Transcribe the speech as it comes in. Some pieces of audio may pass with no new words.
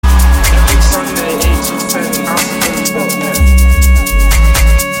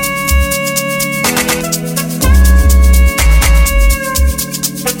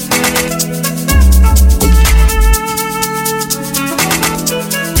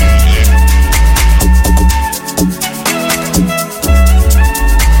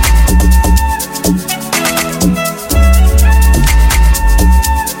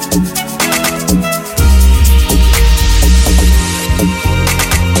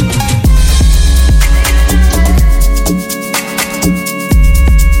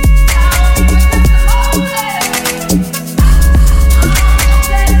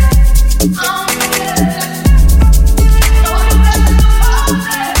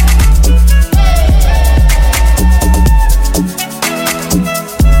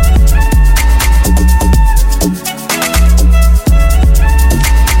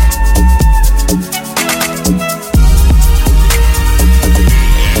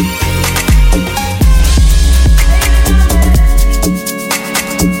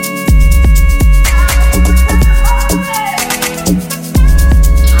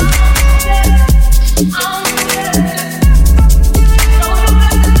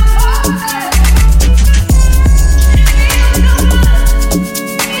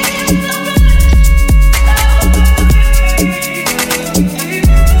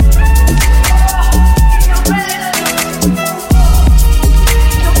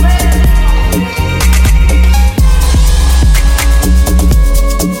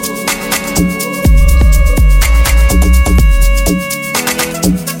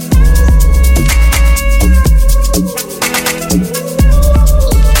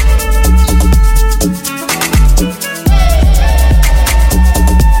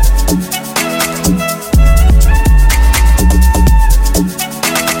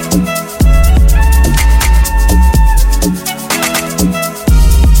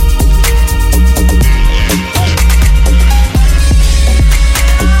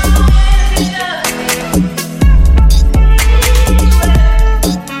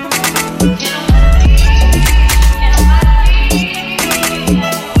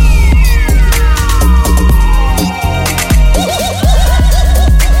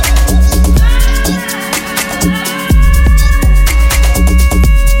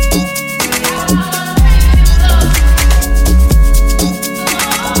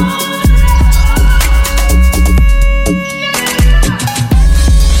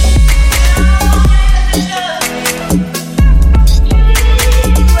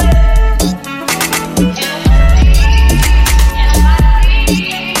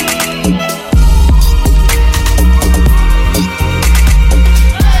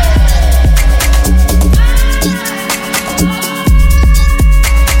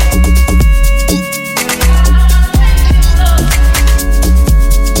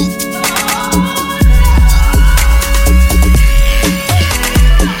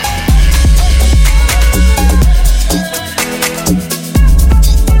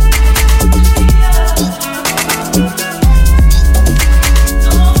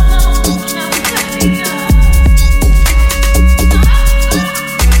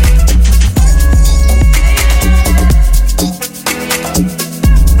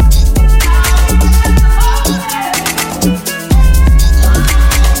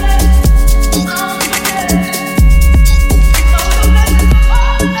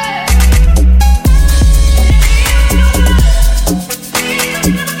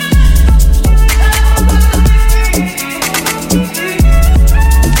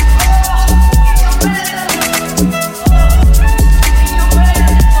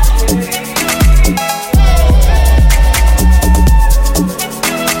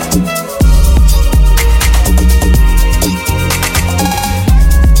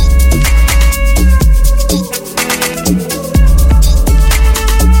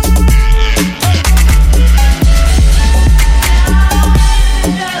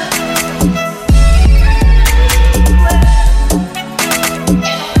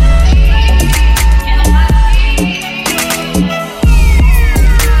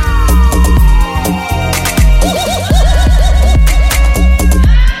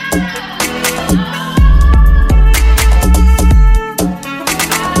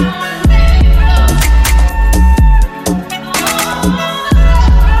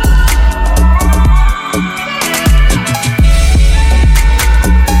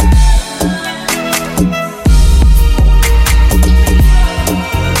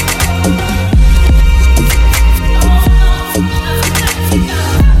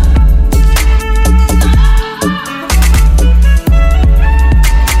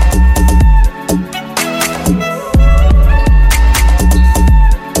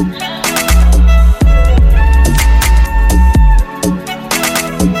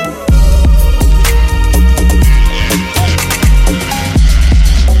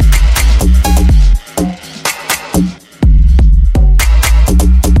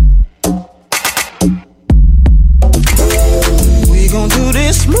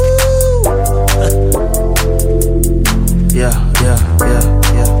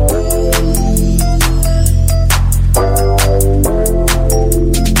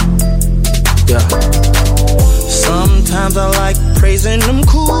like praising them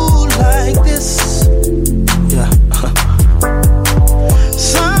cool like this. Yeah.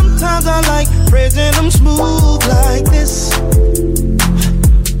 Sometimes I like praising them smooth like this.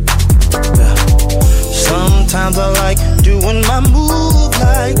 Yeah. Sometimes I like doing my move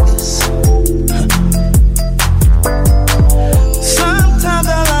like this. Sometimes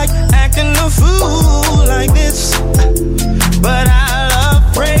I like acting a fool like this. But I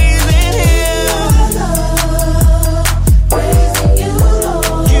love praising Him. Praising you,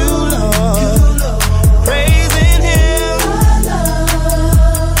 Lord. You, Lord. Praising Him.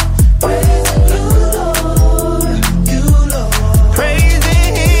 Praising you, Lord. You, Lord.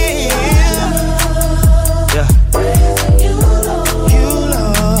 Praising Him. Yeah. Praising you, Lord. You,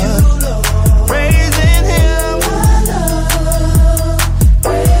 Lord. Praising Him.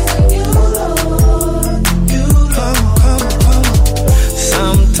 Praising you, Lord. You, Lord.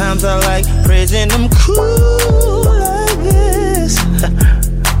 Sometimes I like praising them cool like this.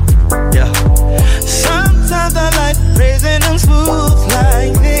 Yeah. Sometimes I like praising them smooth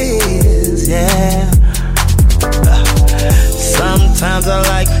like this. Yeah. Sometimes I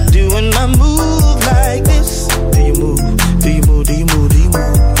like doing my move like this. Do you move? Do you move? Do you move? Do you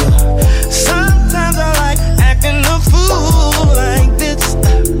move? Yeah. Sometimes I like acting a fool like this.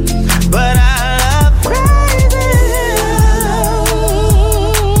 But I love praising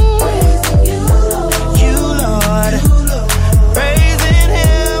you, Lord. Praising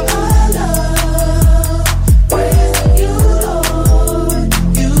Him. Praising you, Lord.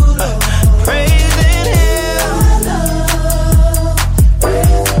 You, Lord. Praising Him.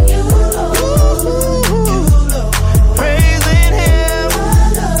 Praising you, Lord. Praising Him.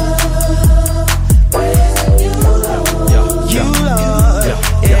 Praising you, Lord. You, Lord.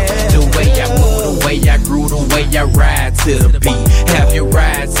 Yeah. The way I move, the way I grew, the way I ride to the beat. Have you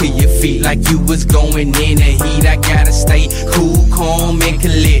ride to your feet like you was going in the heat. I gotta stay cool, calm, and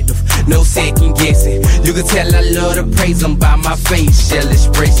collective. No second guessing. You can tell I love to praise Him by my facial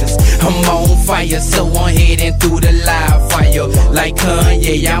expressions. I'm on fire, so I'm heading through the live fire. Like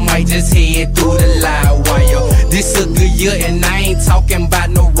Kanye, I might just head through the live wire. This a good year, and I ain't talking about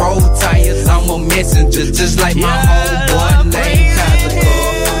no road tires. I'm a messenger, just like my homeboy named Kazakur.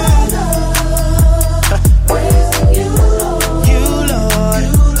 Praising you, Lord. You,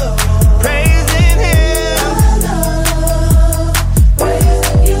 Lord. Praising Him.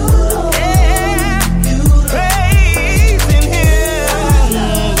 Praising you, Lord. Yeah. Praising Him.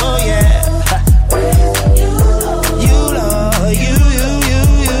 Oh yeah. Praising you, Lord. You, Lord. You,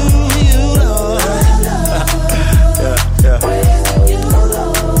 Lord. Yeah. Praising you,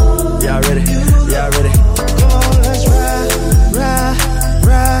 Lord. Y'all ready? Y'all ready? Come on, let's ride, ride,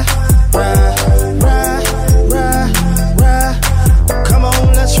 ride, ride. Come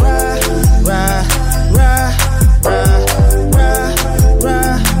on, let's ride, ride, ride, ride, ride,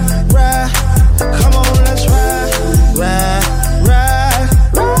 ride, ride. Come on, let's ride, ride, ride,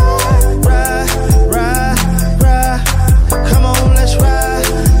 ride, ride, ride. Come on, let's ride,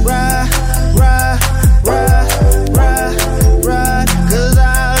 ride, ride, ride, ride, ride. 'Cause I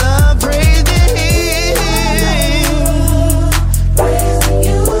love praising Him. Praising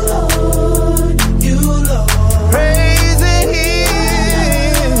you, Lord. You, Lord. Praising Him,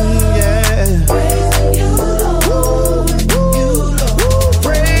 yeah. Praising you, Lord. You, Lord.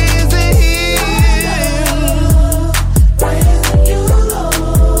 Praising Him. Praising you,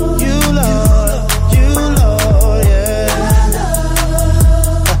 Lord. You, Lord. You, Lord, yeah.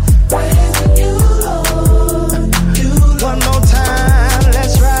 Praising you, Lord. You, Lord. One more time,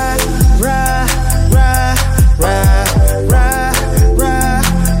 let's ride, ride, ride, ride, ride, ride,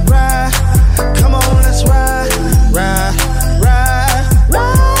 ride. Come on, let's ride, ride, ride,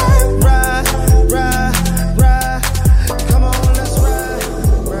 ride, ride, ride, ride. Come on, let's ride,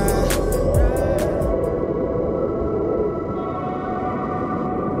 ride.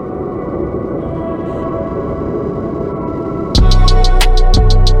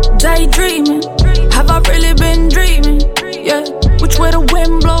 Daydreaming, have I really been dreaming? Yeah, which way the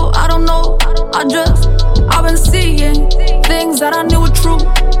wind blow, I don't know. I've been seeing things that I knew were true.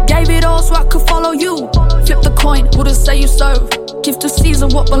 Gave it all so I could follow you. Flip the coin, who to say you serve? Give to Caesar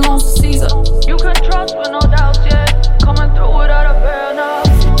what belongs to Caesar. You can trust with no doubts, yeah. Coming through without a prayer now.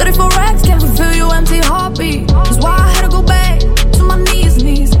 34 racks can't fulfill your empty heartbeat. That's why I had to go back to my knees.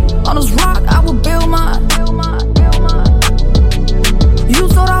 On this rock, I will build mine. You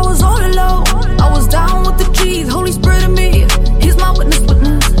thought I was all alone. I was down with the G's. Holy Spirit in me, He's my witness,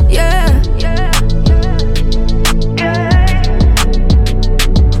 yeah.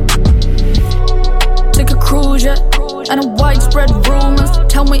 Take a cruise, yeah. And a widespread rumors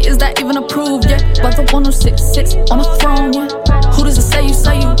tell tell me, is that even approved? Yeah, but the one who sits on a throne, yeah. Who does it say you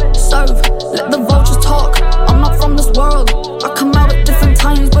serve? Let the vultures talk, I'm not from this world. I come out at different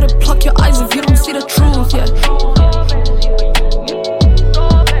times, but it pluck your eyes if you don't see the truth, yeah.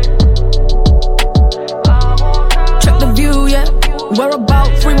 Check the view, yeah. We're about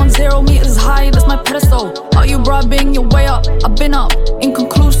 310 meters high, that's my pedestal. Are you bribing your way up? I've been up,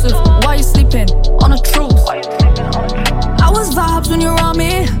 inconclusive. Why you sleeping on a truth? I was vibes when you're on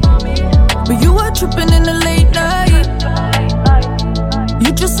me, but you were tripping in the late night.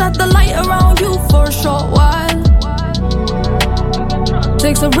 You just had the light around you for a short while.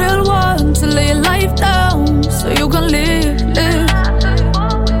 Takes a real one to lay your life down so you can live.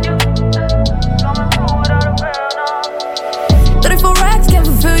 34 racks can't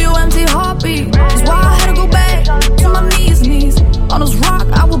fulfill your empty heartbeat. That's why I had to go back to my knees. On this rock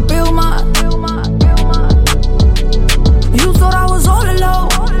I will build my. You thought I was all alone,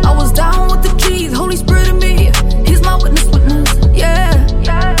 I was down with the G's. Holy Spirit in me, he's my witness, yeah.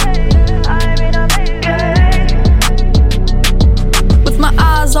 With my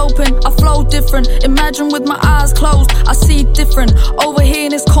eyes open, I flow different. Imagine with my eyes closed, I see different. Over here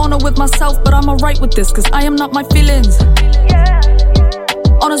in this corner with myself, but I'm alright with this, cause I am not my feelings.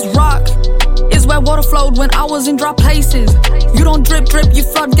 On this rock is where water flowed when I was in dry places. You don't drip, you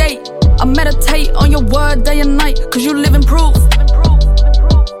floodgate. I meditate on your word day and night, cause you live in proof.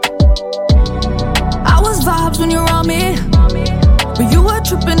 I was vibes when you're on me, but you were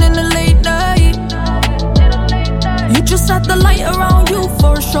tripping in the late night. You just had the light around you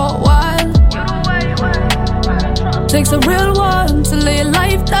for a short while. Takes a real one to lay your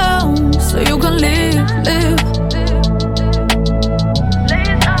life down so you can live.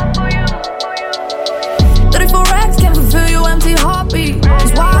 34 racks can't fulfill your empty heartbeat.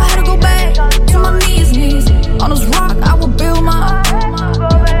 That's why I had to go back to my knees. On this rock I will build my.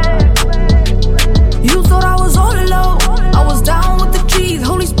 You thought I was all alone, I was down with the G's.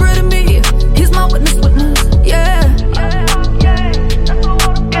 Holy Spirit in me, he's my witness, yeah.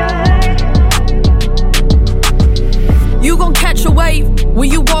 You gon' catch a wave when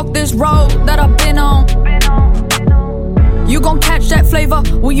you walk this road that I've been on. You gon' catch that flavor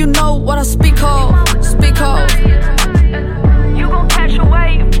when you know what I speak of. You gon' catch a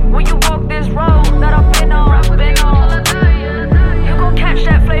wave when you walk this road that I've been on. You gon' catch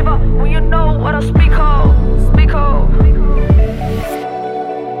that flavor when you know what I speak of.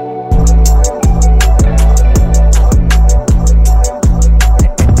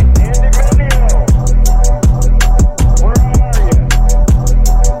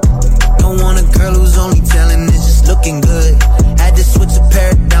 Don't want a girl who's only telling, it's just looking good. Had to switch the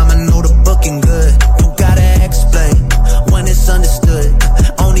paradigm, I know the booking good. Don't gotta explain when it's understood.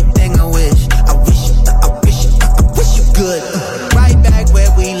 Only thing I wish you good. Right back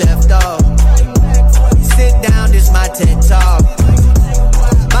where we left off. Sit down, this my TED Talk.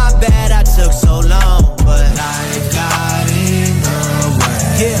 My bad I took so long, but life got in the way.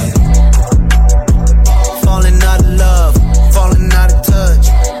 Yeah. Falling out of love, falling out of touch.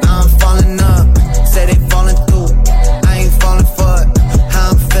 I'm falling up, say they falling through. I ain't falling for it.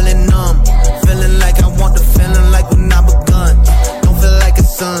 How I'm feeling numb, feeling like I want the feeling like when I begun. Don't feel like a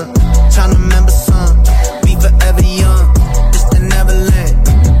son, trying to remember some. Be forever young, just the Neverland,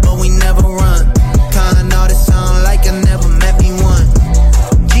 but we never run. Calling all this sound like I never met me one.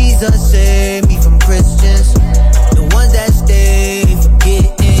 Jesus saved me from Christians, the ones that stay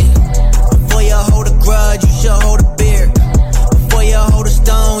forgetting. Before you hold a grudge, you should hold a beer. Before you hold a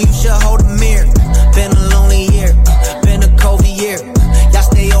stone, you should hold a mirror. Been a lonely year, been a Kobe year. Y'all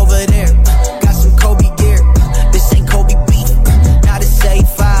stay over there, got some Kobe gear. This ain't Kobe beef, now this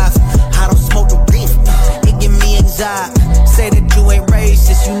A5. I don't smoke the reef, it give me anxiety. Say that you ain't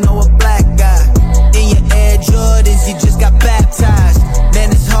racist, you know a black guy. In your Air Jordans, you just got baptized. Man,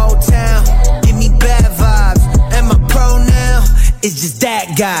 this whole town give me bad vibes, and my pronoun is just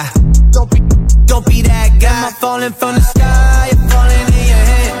that guy. Don't be that guy. Am I falling from the sky or falling in your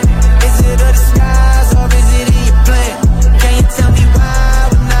hand? Is it of the skies or is it in your plan? Can you tell me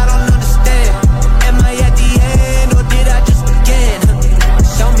why when I don't understand? Am I at the end or did I just begin?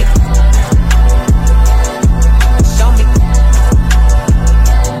 Show me.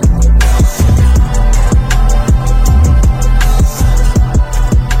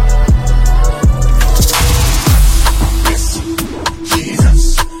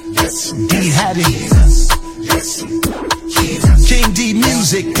 King D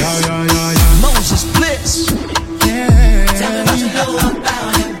music, Moses Blitz, Tell me what you know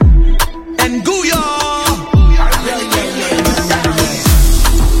about him. and Gooyah.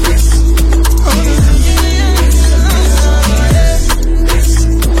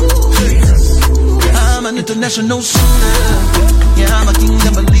 should know sooner. Yeah, I'm a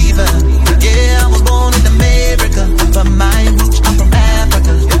kingdom believer. Yeah, I was born in America, but my roots are from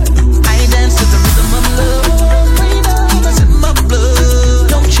Africa. I dance to the rhythm of love. Freedom is in my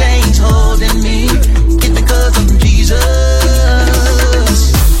blood. No chains holding me. It's because of Jesus.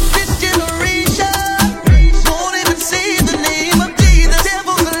 This generation won't even say the name of Jesus.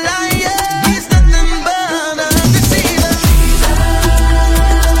 Devil's a liar. He's nothing but a deceiver. Jesus,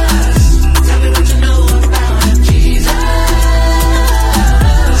 tell me what you know about him. Jesus,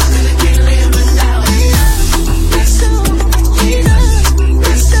 really can't live without him. Yes, so, Jesus,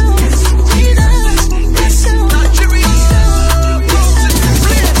 yes, so, Jesus, yes, so, Nigeria,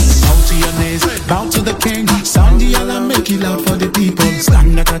 Bow to your knees, bow to the king. Sound the alarm, make it loud for the people.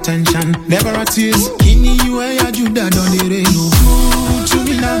 Stand at attention, never a tease. King you a Judah, don't the rain. Ooh, to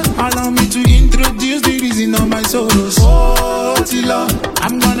me now, allow me to introduce the reason of my sorrows. Oh, Tila,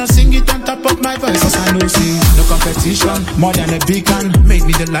 I'm gonna sing it on top of my voice. Cause I know, see, no competition, more than a beacon. Made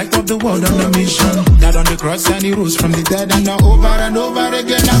me the light of the world on a mission. Died on the cross and he rose from the dead. And now over and over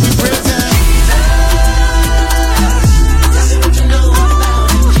again I'll be present.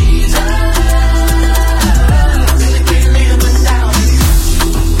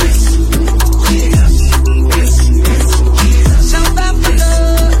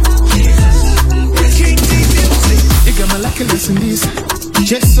 Listen this,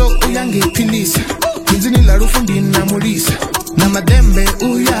 just so uyange police. Kizini la rufundi na mulisa. Na madembe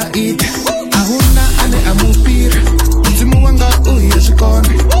uya it. Ahuna ane amupir. Mtimu wanga uya shikone.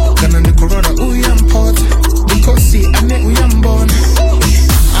 Kana ni korora uya mpot. Bikosi ane uya mbone.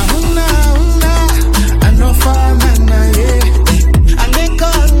 Ahuna anofana na ye.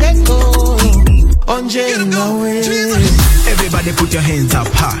 Aneko onje nawe. Everybody put your hands up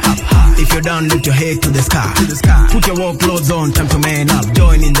high. If you're down, lift your head to the sky. Put your work clothes on, time to man up.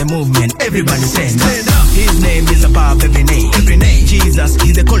 Join in the movement, everybody stand up. His name is above every name. Jesus,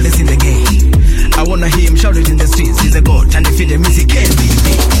 he's the coldest in the game. I wanna hear him shout it in the streets. He's a God, and if he the music can be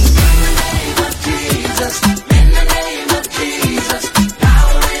beat. Jesus, in the name of Jesus,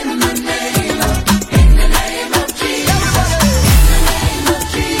 power in the name of, in the name of Jesus, in the name of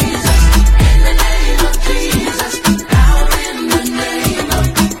Jesus, in the name of Jesus, power in the name of,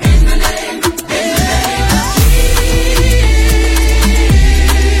 in the name of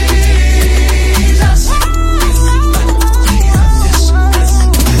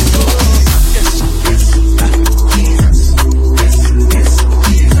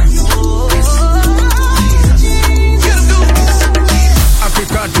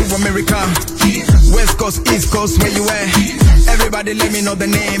America, West Coast, East Coast, where you at? Everybody let me know the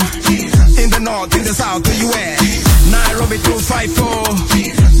name. In the north, in the south, where you at? Nairobi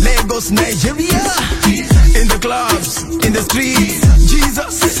 254, Lagos, Nigeria. In the clubs, in the streets,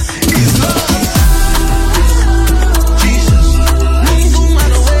 Jesus is love.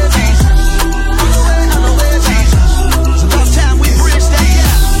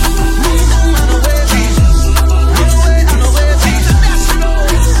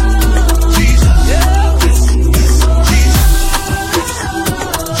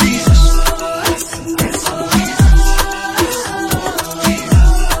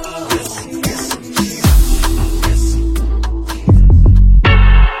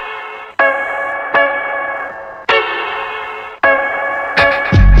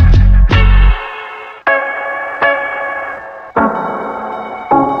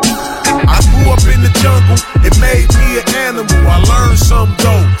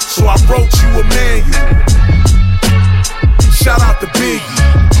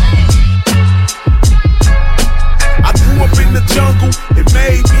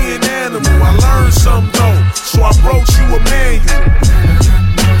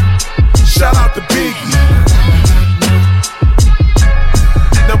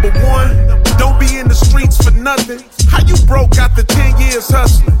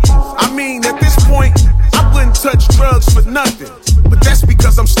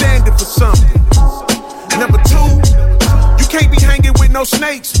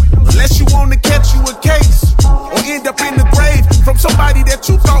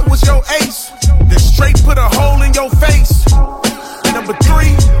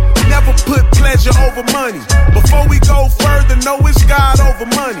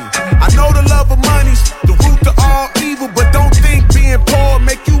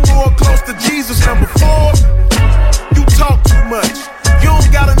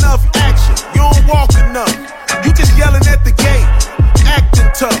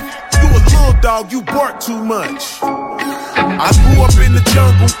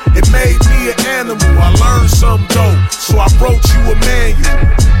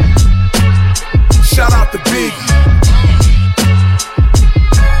 Shout out to Big.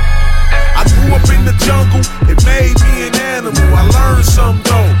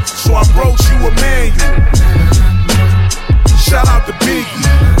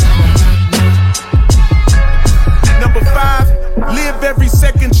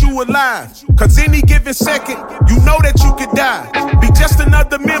 Cause any given second, you know that you could die. Be just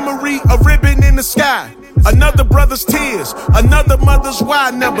another memory, a ribbon in the sky. Another brother's tears, another mother's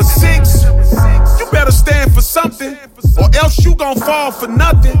why. Number 6, you better stand for something, or else you gon' fall for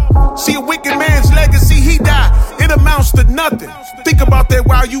nothing. See, a wicked man's legacy, he died, it amounts to nothing. Think about that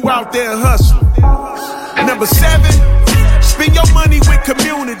while you out there hustling. Number 7, spend your money with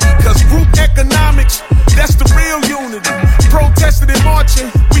community, cause group economics, that's the real unity. Protesting and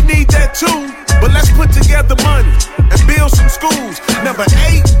marching, we need that too. But let's put together money and build some schools. Number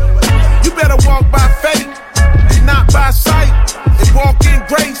 8, you better walk by faith and not by sight, and walk in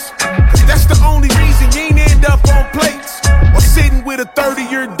grace, cause that's the only reason you ain't end up on plates or sitting with a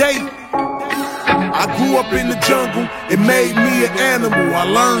 30-year date. I grew up in the jungle, it made me an animal. I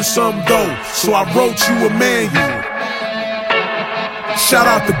learned something though, so I wrote you a manual. Shout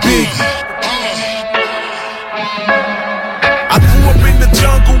out to Biggie. I grew up in the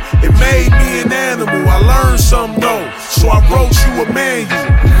jungle, it made me an animal. I learned something though, so I wrote you a manual.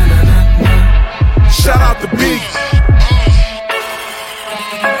 Shout out to Biggie.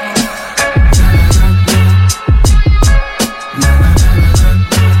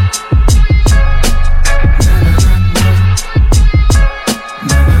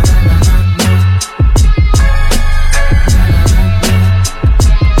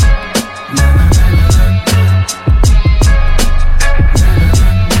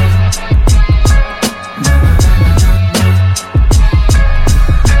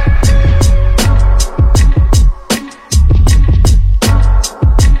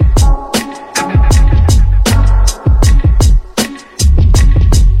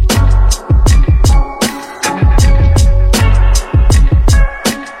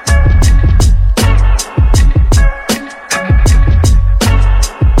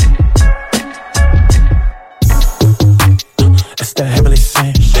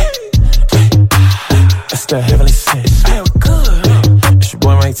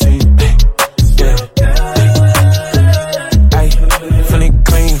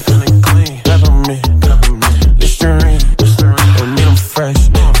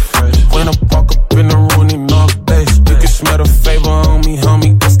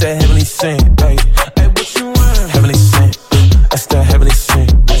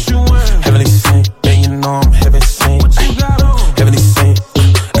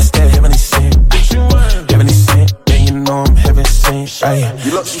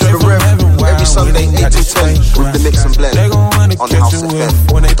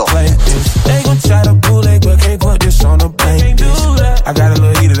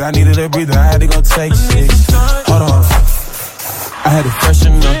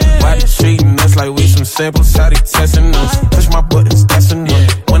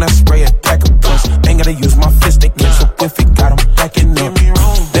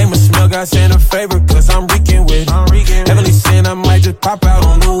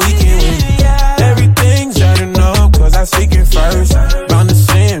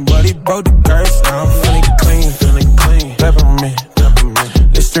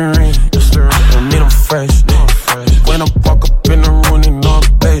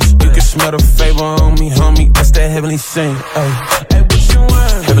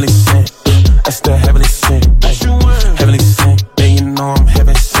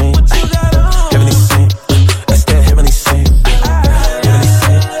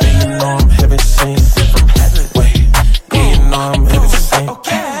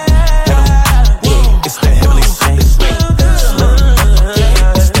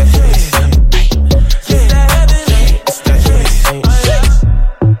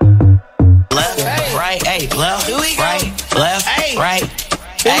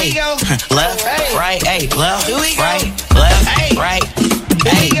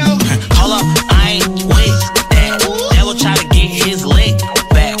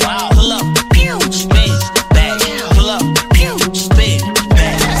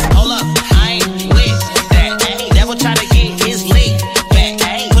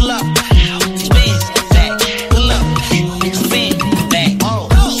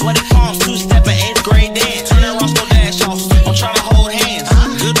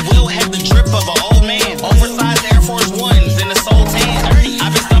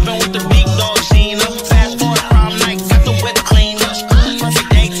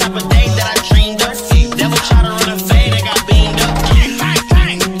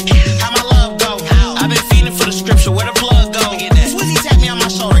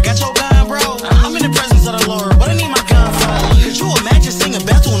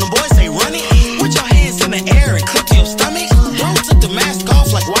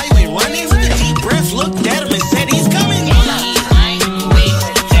 Looked at him and said he's coming.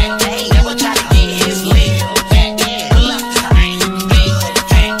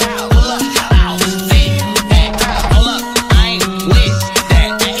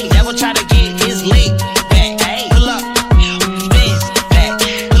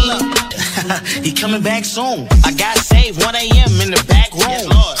 soon. I got saved 1 a.m. in the back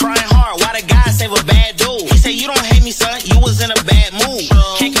room. Crying hard while the guy save a bad dude. He said, you don't hate me, son, you was in a bad mood.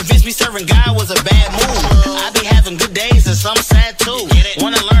 Can't convince me serving God was a bad move. I be having good days and some sad too.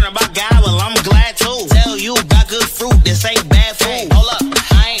 Wanna learn about God, well I'm glad to. Tell you about good fruit, this ain't bad food. Hold up,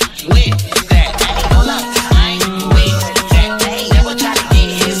 I ain't with that. Hold up, I ain't with that. Never try to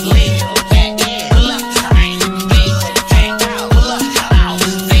get his leg back. Hold up, I ain't with that. Hold up, I'll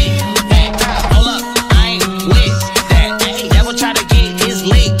fit that. Hold up, I ain't with that. Never try to get his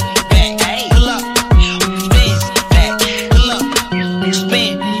leg back. Hold up, spin back. Hold up,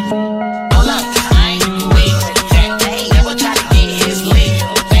 spin. Hold up, I ain't with that. Never try to get his leg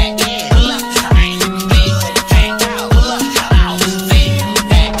back. Hold up, I ain't with that. Hold up, I'll fit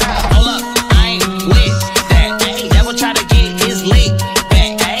that. Hold up, I ain't with that. Never try to get his leg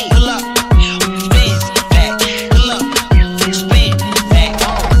back. Hold up, spin back. Hold up, spin back.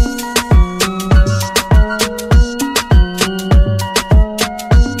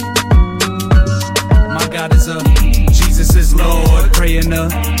 My God is up, Jesus is Lord, praying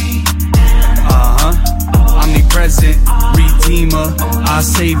up. Omnipresent, Redeemer, our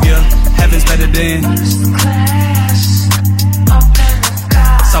Savior. Heaven's better than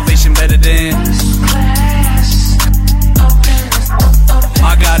salvation better than.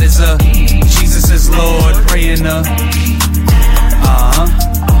 My God is up, Jesus is Lord, praying up.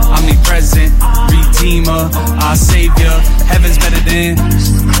 Omnipresent, Redeemer, our Savior. Heaven's better than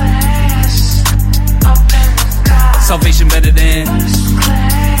salvation better than.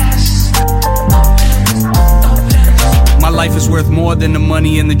 My life is worth more than the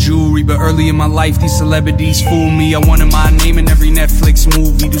money and the jewelry, but early in my life these celebrities fool me. I wanted my name in every Netflix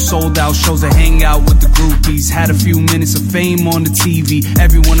movie, do sold out shows and hang out with the groupies. Had a few minutes of fame on the TV,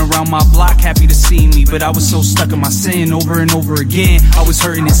 everyone around my block happy to see me, but I was so stuck in my sin over and over again. I was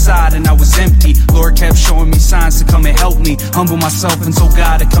hurting inside and I was empty. Lord kept showing me signs to come and help me, humble myself and told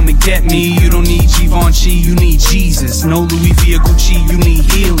God to come and get me. You don't need Givenchy, you need Jesus. No Louis V or Gucci, you need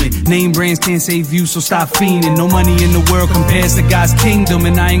healing. Name brands can't save you, so stop fiending. No money in the world compares to God's kingdom,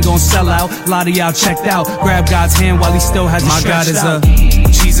 and I ain't gon' sell out. A lot of y'all checked out. Grab God's hand while he still has it stretched out. My God is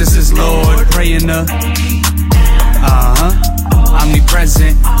up, Jesus is Lord, praying up.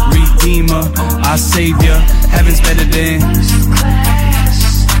 Omnipresent, Redeemer, our Savior. Heaven's better than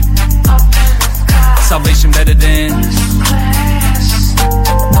salvation better than.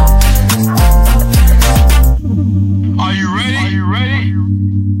 Are you ready? Are you ready?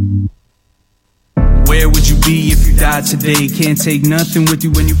 Where would you be if you died today? Can't take nothing with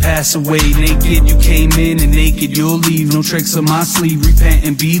you when you pass away. Naked you came in and naked you'll leave. No tricks on my sleeve, repent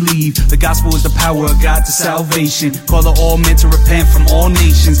and believe. The gospel is the power of God to salvation. Call to all men to repent from all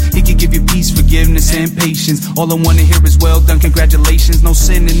nations. He can give you peace, forgiveness, and patience. All I wanna hear is well done, congratulations. No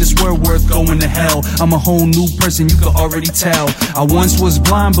sin in this world worth going to hell. I'm a whole new person, you can already tell. I once was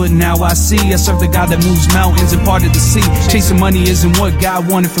blind, but now I see. I serve the God that moves mountains and parted the sea. Chasing money isn't what God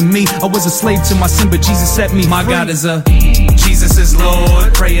wanted from me. I was a slave to my sin, but Jesus set me free. My God is up, Jesus is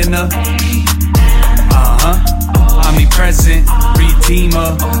Lord, praying up. Omnipresent,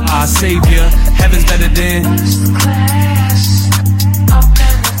 Redeemer, our Savior. Heaven's better than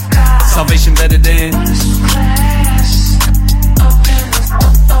salvation better than.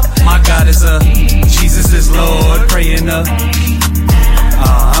 My God is up, Jesus is Lord, praying up.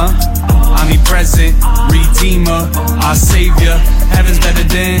 Omnipresent, Redeemer, our Savior. Heaven's better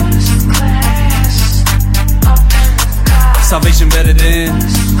than salvation better than.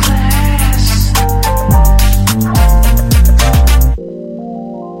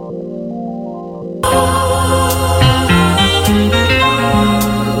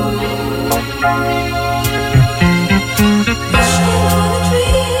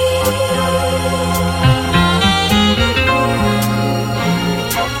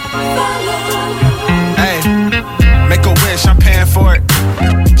 Hey, make a wish, I'm paying for it.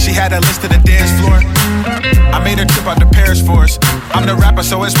 She had a list of the dance floor. I made her trip out to Paris for us. I'm the rapper,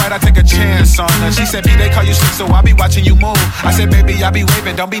 so it's right, I take a chance on her. She said, B, they call you slick, so I be watching you move. I said, baby, I be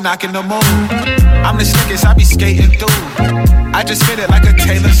waving, don't be knocking the move. I'm the slickest, I be skating through. I just fit it like a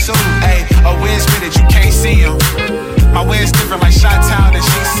Taylor suit. Ayy, a Wiz fit it, you can't see him. My wind's different like Chi-Town and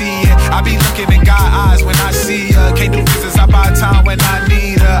she see it. I be looking in God's eyes when I see her. Can't do business, I buy time when I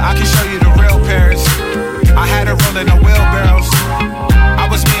need her. I can show you the real Paris. I had her rolling the wheelbarrows. I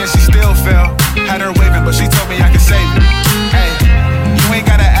was me and she still fell. Had her waving, but she told me I could save it. Hey, you ain't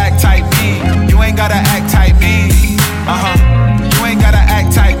gotta act tight mean. You ain't gotta act tight mean. You ain't gotta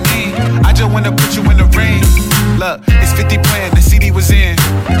act tight mean. I just wanna put you in the ring. Look, it's 50 playing, the CD was in.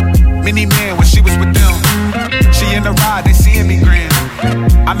 Many men when she was with them. She in the ride, they seeing me grin.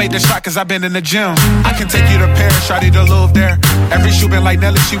 I'm made the shot cause I've been in the gym. I can take you to Paris, shawty to Louvre there. Every shoe been like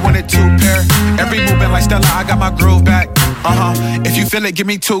Nelly, she wanted 2 pair. Every move been like Stella, I got my groove back. If you feel it, give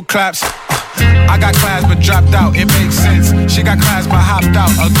me 2 claps. I got class but dropped out, it makes sense. She got class but hopped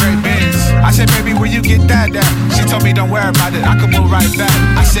out, a great Benz. I said, baby, where you get that at? She told me, don't worry about it, I can move right back.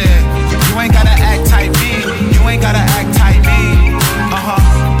 I said, you ain't gotta act tight me. You ain't gotta act tight me.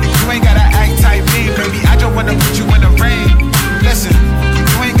 You ain't gotta act tight me, baby. I just wanna put you in the rain. Listen,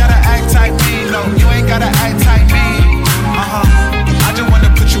 you ain't gotta act tight me. No, you ain't gotta act tight me. I just wanna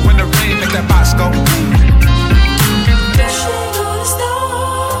put you in the rain, make that box go.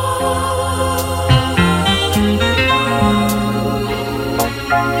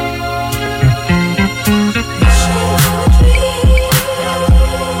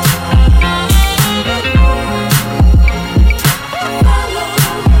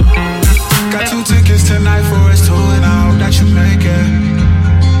 Tonight for us two and I hope that you make it.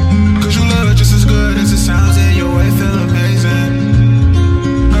 Cause you look just as good as it sounds and your way feel amazing.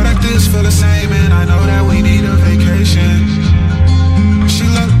 Know that this feel the same and I know that we need a vacation. She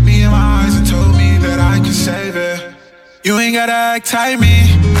looked me in my eyes and told me that I could save it. You ain't gotta act tight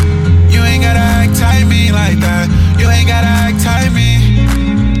me. You ain't gotta act tight me like that. You ain't gotta act tight me.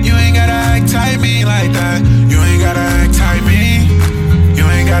 You ain't gotta act tight me like that. You ain't gotta act tight me. You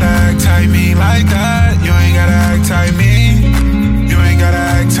ain't gotta act tight me like that. You ain't gotta act tight me. You ain't gotta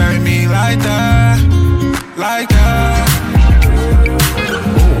act tight me like that. Like that.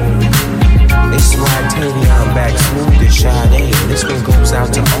 It's Titanium back smooth as Sade. This one goes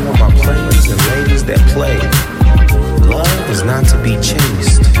out to all my players and ladies that play. Love is not to be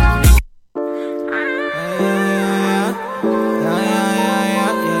chased.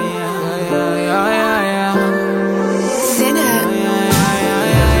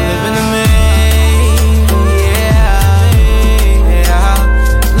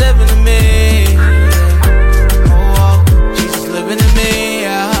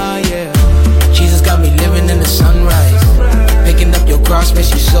 Cross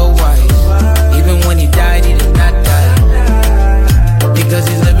makes you so wise. Even when he died, he did not die. Because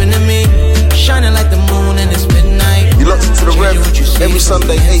he's living in me, shining like the moon and it's midnight. You locked into the rev every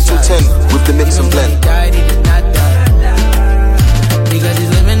Sunday 8 till 10 with the mix and blend. He died, he did not die. Because he's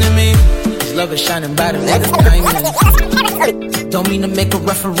living in me, his love is shining brighter like a diamond. Don't mean to make a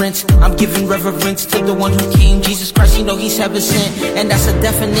reference, I'm giving reverence to the one who came, Jesus Christ, you know he's heaven sent. And that's a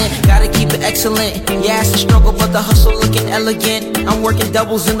definite, gotta keep it excellent. Yeah, it's a struggle, but the hustle looking elegant. I'm working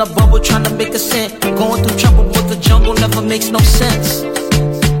doubles in a bubble, trying to make a cent. Going through trouble, but the jungle never makes no sense.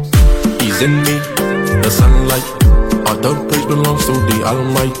 He's in me, the sunlight. Our third place belongs to the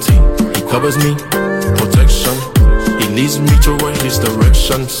Almighty. He covers me, protection. He leads me to his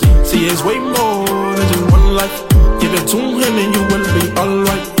direction. See, it's way more than just one life. Give it to him and you will be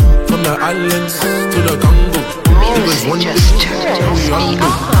alright. From the islands to the Congo, it was one day, now we all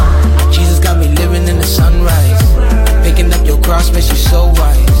know. Jesus got me living in the sunrise. Picking up your cross makes you so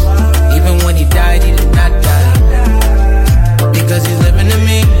wise. Even when he died, he did not die. Because he's living in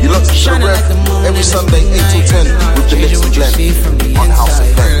me. You look to the rev every Sunday 8 till 10 with the mix and blend on House of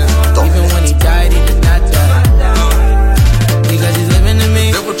Fame. Even when he died, he did not die. Because he's living in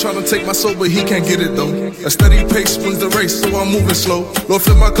me. Devil trying to take my soul, but he can't get it though. A steady pace wins the race, so I'm moving slow. Lord,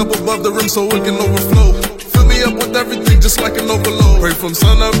 fill my cup above the rim so it can overflow. Fill me up with everything just like an overload. Pray from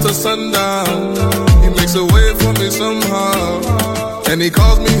sun up to sundown. He makes a way for me somehow. And he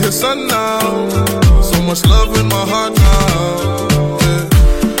calls me his son now. So much love in my heart now. Yeah.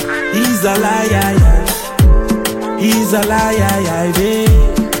 He's a liar, he's a liar,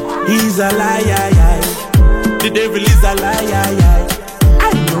 he's a liar. The devil is a liar.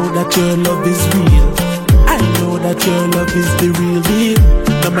 I know that your love is real. I know that your love is the real deal.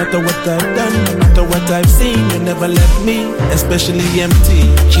 No matter what I've done, no matter what I've seen, you never left me, especially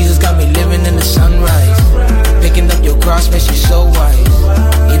empty. Jesus got me living in the sunrise. Picking up your cross makes you so wise.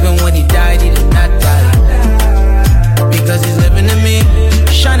 Even when he died, he did not die. Because he's living in me,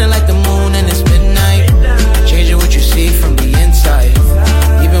 shining like the moon and it's midnight. Changing what you see from the inside.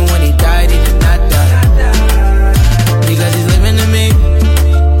 Even when he died, he did not die. Because he's living in me.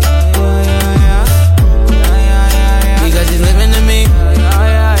 Because he's living in me.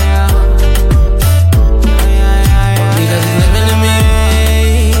 Because he's living in me.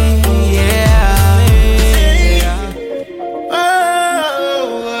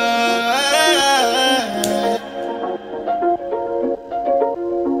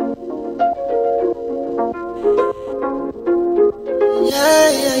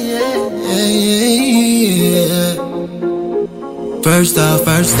 First off,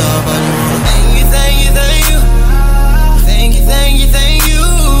 I just wanna thank you. Thank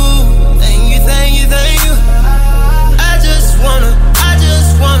you thank you, thank you. I just wanna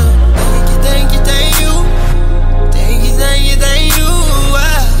thank you, thank you, thank you. Thank you, thank you, thank you.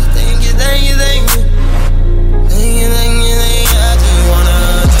 Thank you, thank you, thank you. Thank you, thank you, thank you. I just wanna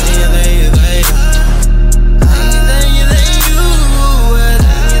thank you, thank you, thank you. Thank you, thank you, thank you.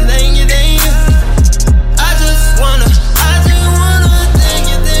 Thank you, thank you. I just wanna thank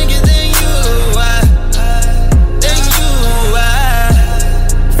you, thank you, thank you. Thank you,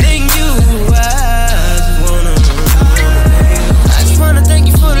 thank you. I just wanna thank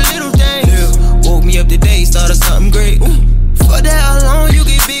you for the little things. Woke me up today, started something great. For that alone, you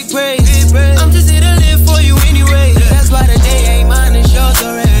get big praise. I'm just here to live for you anyway. That's why the day ain't mine, it's yours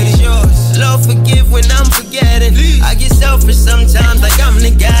already. Lord, forgive when I'm forgetting. I get selfish sometimes, like I'm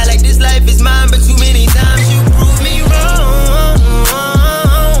the guy, like this life is mine. But too many times you prove me wrong.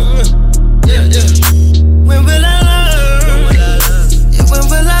 When will I learn? When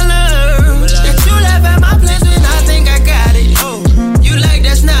will I learn that you laugh at my plans when I think I got it? You like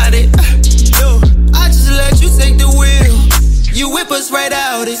that's not it. I just let you take the wheel. You whip us right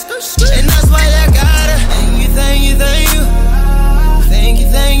out it, and that's why I gotta thank you, thank you, thank you. Thank you,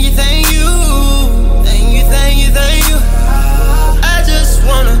 thank you, thank you. Thank you, thank you, thank you. I just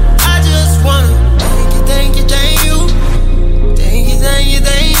wanna thank you, thank you, thank you. Thank you, thank you,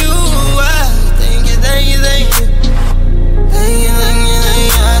 thank you. Thank you, thank you, thank you. Thank you, thank you, thank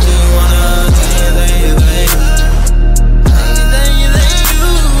you. I just wanna thank you, thank you, thank you. Thank you, thank you, thank you.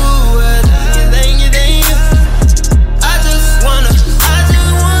 Thank you, thank you. I just wanna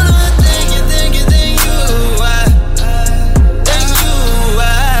thank you, thank you, thank you. Thank you,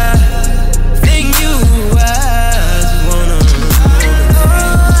 thank you. I just wanna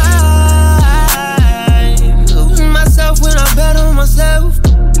losing myself when I bet on myself.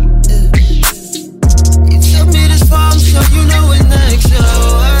 You took me this far, I'm sure you know what's next. So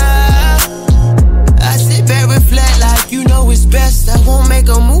I sit back, reflect like you know it's best. I won't make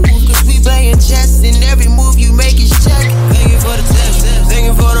a move, cause we playing chess, and every move you make is check. Thank you for the test, thank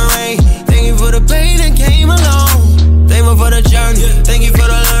you for the rain, thank you for the pain that came along. Thank you for the journey, thank you for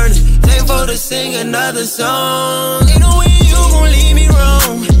the learning, thank you for the sing another song. Ain't no way you gon' leave me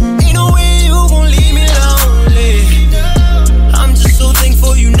wrong, ain't no way you gon' leave me lonely. I'm just so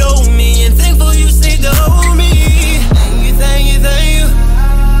thankful you know me, and thankful you stay to hold me. Thank you, thank you, thank you.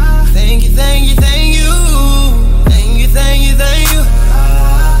 Thank you, thank you, thank you. Thank you, thank you, thank you.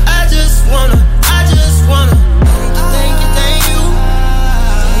 I just wanna thank you, thank you.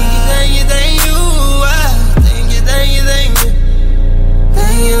 Thank you, thank you, thank you. Thank you, thank you, thank you.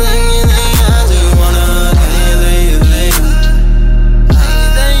 Thank you, thank you, thank you. I just wanna thank you, thank you, thank you.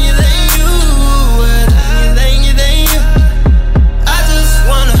 Thank you, thank you, thank you, thank you. I just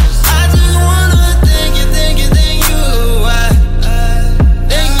wanna thank you, thank you, thank you.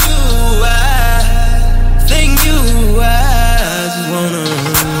 Thank you, thank you. I just wanna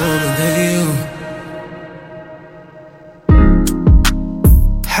thank you.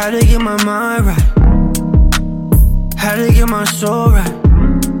 Had to get my mind right, had to get my soul right.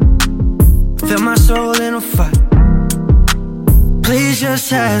 Feel my soul in a fight. Please just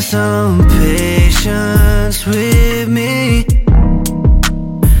have some patience with me.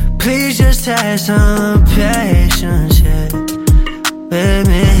 Please just have some patience, yeah, with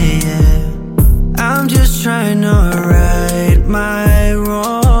me, yeah. I'm just trying to right my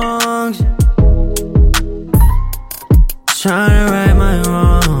wrongs, trying to right my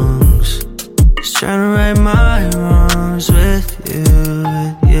wrongs, just trying to right my wrongs with you,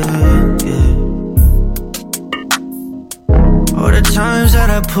 yeah. All the times that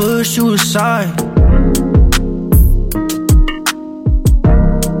I pushed you aside,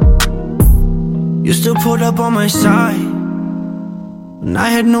 you still pulled up on my side, and I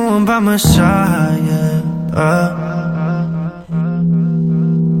had no one by my side, yeah.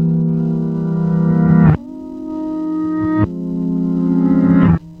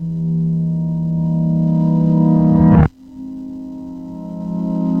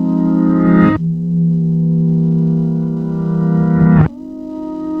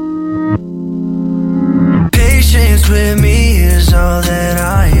 Patience with me is all that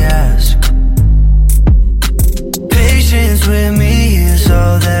I ask. Patience with me is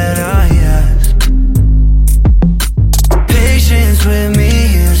all that I ask. Patience with me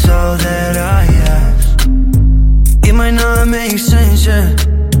is all that I ask. It might not make sense, yeah.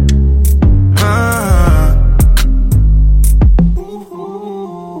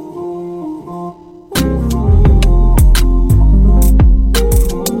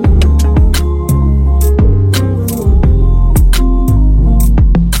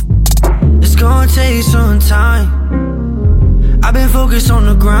 It's gonna take some time. I've been focused on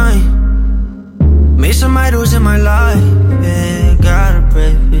the grind. Made some idols in my life, yeah.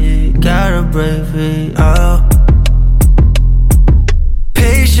 Gotta brave it, oh.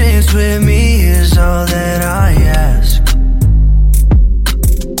 Patience with me is all that I ask.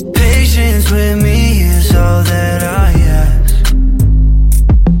 Patience with me is all that I ask.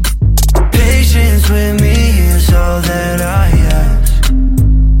 Patience with me is all that I ask.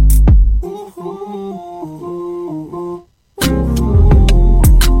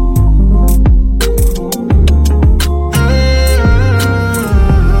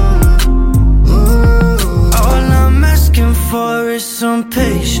 All I'm asking for is some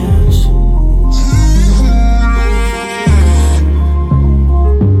patience.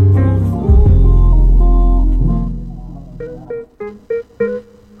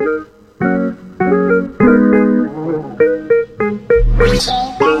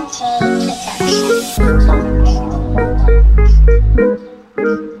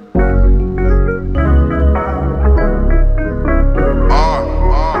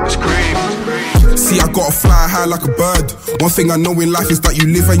 See, I gotta fly high like a bird. One thing I know in life is that you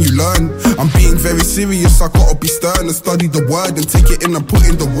live and you learn. I'm being very serious, I gotta be stern and study the word and take it in and put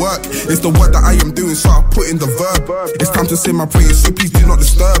in the work. It's the work that I am doing, so I put in the verb. It's time to say my prayers, so please do not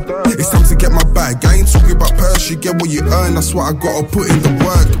disturb. It's time to get my bag, I ain't talking about purse. You get what you earn, that's what I gotta put in the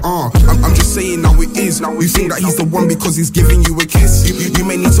work. I'm just saying how it is. You think that he's the one because he's giving you a kiss. You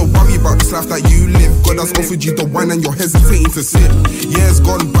may need to worry about this life that you live. God has offered you the wine and you're hesitating to sip. Years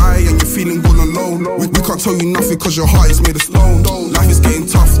gone by and you're feeling all alone. We can't tell you nothing cause your heart is made of stone. Life is getting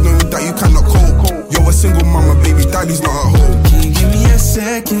tough, knowing that you cannot cope. You're a single mama, baby, daddy's not at home. Can you give me a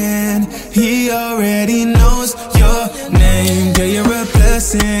second? He already knows your name. Girl, you're a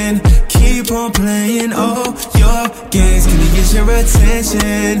blessing. Keep on playing all your games. Can he get your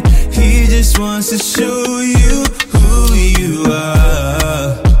attention? He just wants to show you who you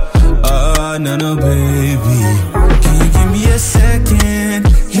are. Oh, no, baby. Can you give me a second?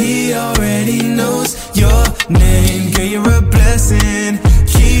 He already knows your name. Girl, you're a blessing.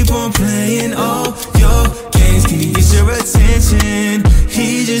 Keep on playing all your games. Can he get your attention?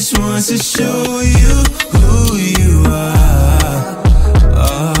 He just wants to show you who you are.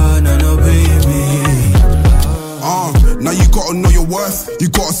 Oh, no, baby. Now you gotta know your worth. You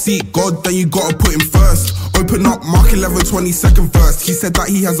gotta seek God, then you gotta put him first. Open up Mark 11:22 verse. He said that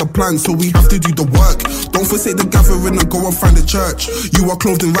he has a plan, so we have to do the work. Don't forsake the gathering and go and find the church. You are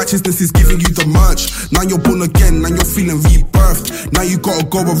clothed in righteousness, he's giving you the merch. Now you're born again, now you're feeling rebirthed. Now you gotta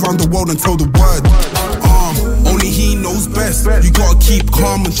go around the world and tell the word. Only he knows best. You gotta keep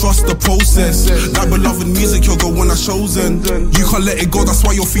calm and trust the process. That beloved music, you're the one that's chosen. You can't let it go, that's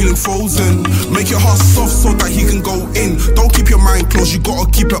why you're feeling frozen. Make your heart soft so that he can go in. Don't keep your mind closed, you gotta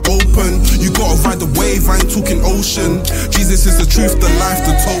keep it open. You gotta ride the wave, I ain't talking ocean. Jesus is the truth, the life,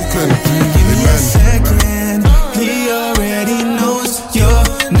 the token. Give me a second. He already knows your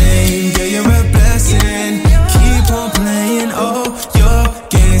name. Girl, you're a blessing. Keep on playing all your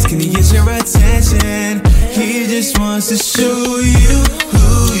games. Can he get your attention? He just wants to show you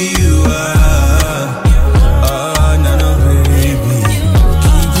who you are. Oh, no, baby.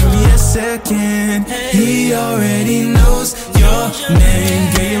 Can you give me a second? He already knows your name.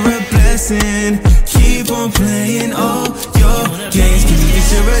 Girl, you're a blessing. Keep on playing all your games. Can you get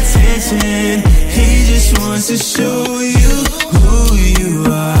your attention? He just wants to show you who you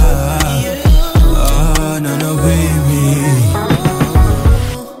are. Oh, no, baby.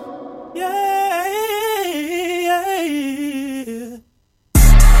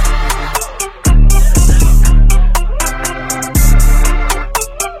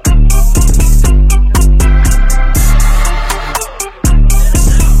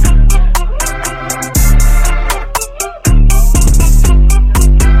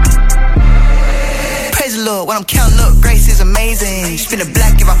 When I'm counting up, grace is amazing. Spin it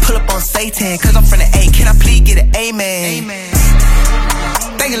black if I pull up on Satan. Cause I'm from the A, can I please get an amen?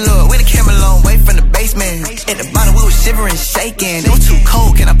 Thank you, Lord, we done came a long way from the basement. At the bottom, we was shivering, shaking. It was too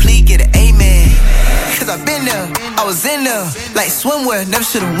cold, can I please get an amen? Cause I've been there, I was in there. Like swimwear, never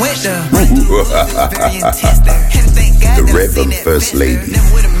should've went there. The Reverend First Lady,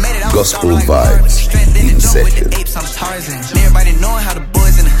 Gospel Vibes, in session. Everybody knowing how the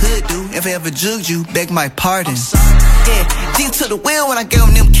boys in the hood do. If I ever jugged you, beg my pardon. Yeah, G took the wheel when I gave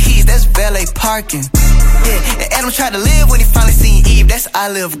him them keys, that's valet parking. Yeah, and Adam tried to live when he finally seen Eve, that's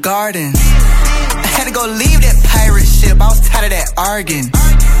Olive Garden. I had to go leave that pirate ship, I was tired of that arguing.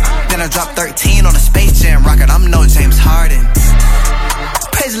 Then I dropped 13 on a Space Jam rocket, I'm no James Harden.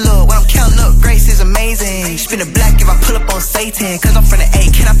 Praise the Lord, when I'm counting up, grace is amazing. Spin it black if I pull up on Satan. Cause I'm from the A,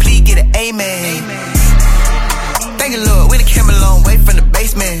 can I please get an amen? Thank you, Lord, we done came a long way from the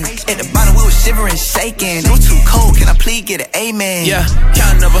basement. At the bottom, we was shit. shivering, shaking. It was too cold, can I please get an amen? Yeah,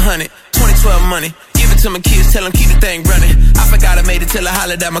 counting over 100, 2012 money. Give it to my kids, tell them keep the thing running. I forgot I made it till I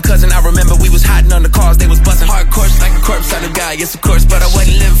hollered at my cousin. I remember we was hiding on the cars, they was busting hard course like a corpse on a guy. Yes, of course, but I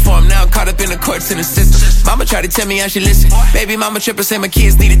wasn't living for him. Now I'm caught up in the courts and the system. Mama tried to tell me I should listen. Baby mama trippin', say my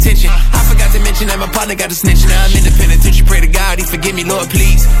kids need attention. I forgot to mention that my partner got a snitch. Now I'm independent, till she pray to God, he forgive me, Lord,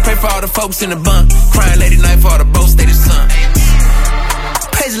 please. Pray for all the folks in the bunk, crying late at night for all the boats, they the sun.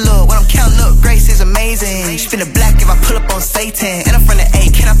 Praise the Lord, when I'm counting up, grace is amazing. Spin the black if I pull up on Satan. And I'm from the A,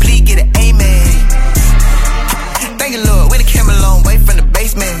 can I please get an amen? Thank you, Lord, we done came a long way from the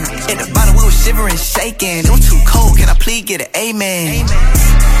basement. At the bottom, we was shivering, shaking. It was too cold, can I please get an amen?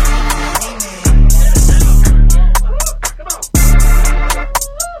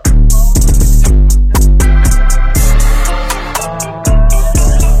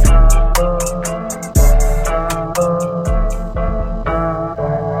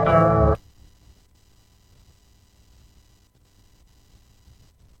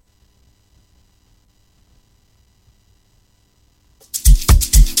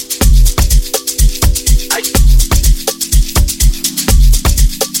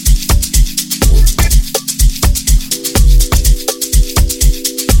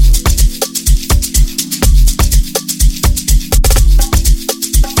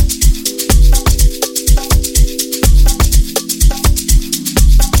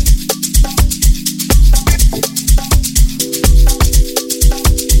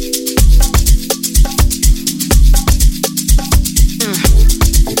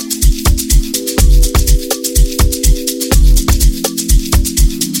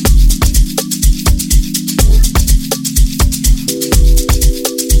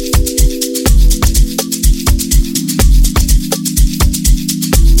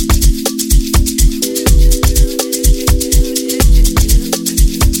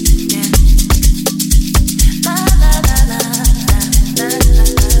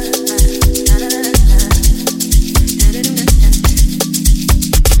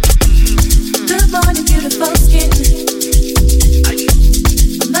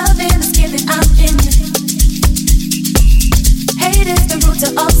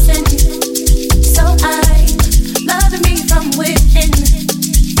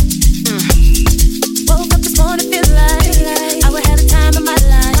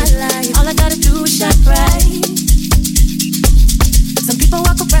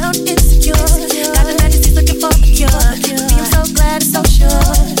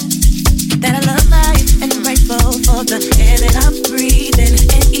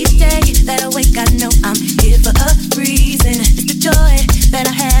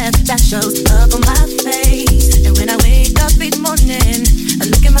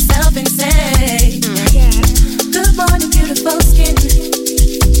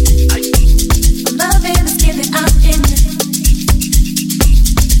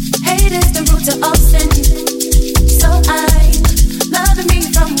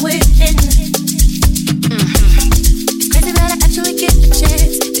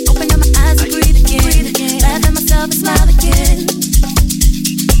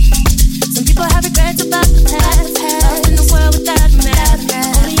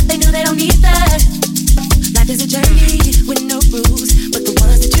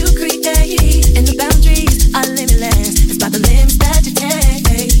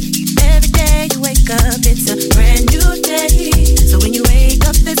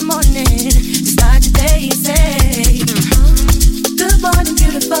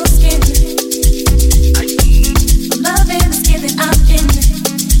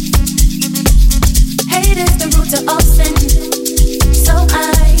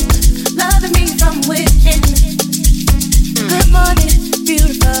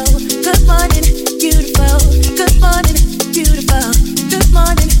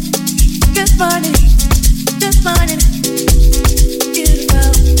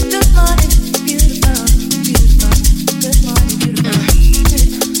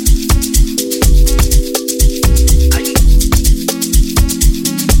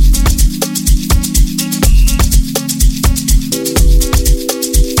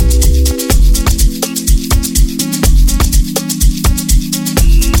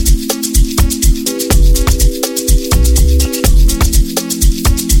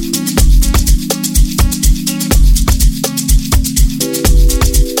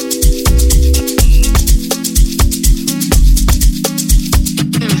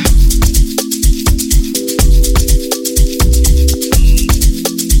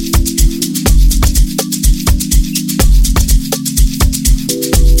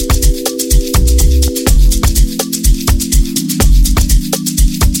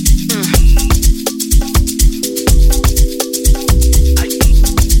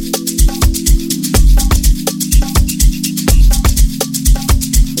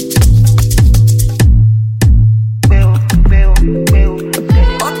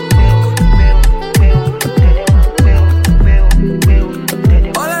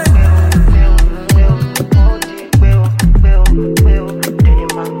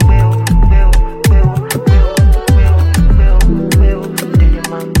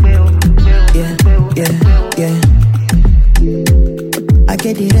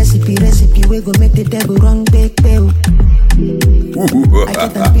 the devil wrong big bill. I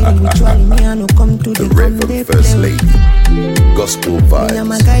get a feeling ritually, me I no come to the Reverend First Lady, Gospel Vybz. Me and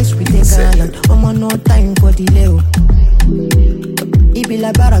my guys we take island, no time for delay. It be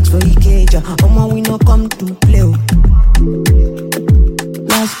like barracks for Ikeja, we no come to play.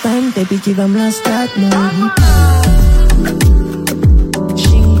 Last time they be give them last start, no.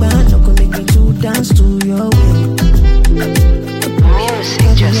 Shingba no go make me to dance to your will.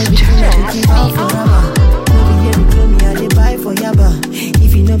 Music just turns me on. I buy for yaba.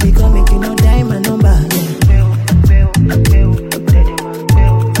 If you know be come, make you know die my number.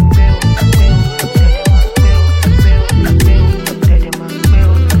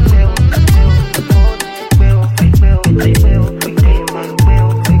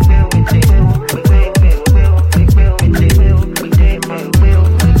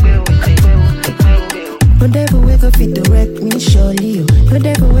 No devil wake up fit to wreck me surely. No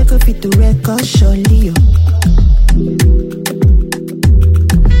devil wake up fit to wreck us surely.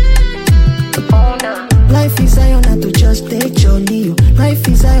 Life is I not to just take jolly. Life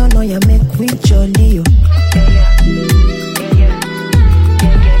is I know you make we jolly.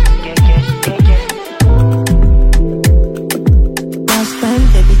 Last time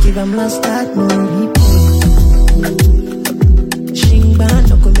they be give them last start no replay. Shingba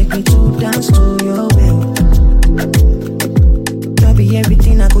no go make me to dance to your will. No be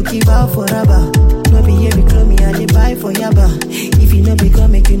everything I could give out forever. No be every clothes me I dey buy for yaba. If you know be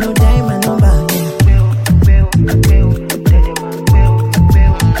come make you know die my number.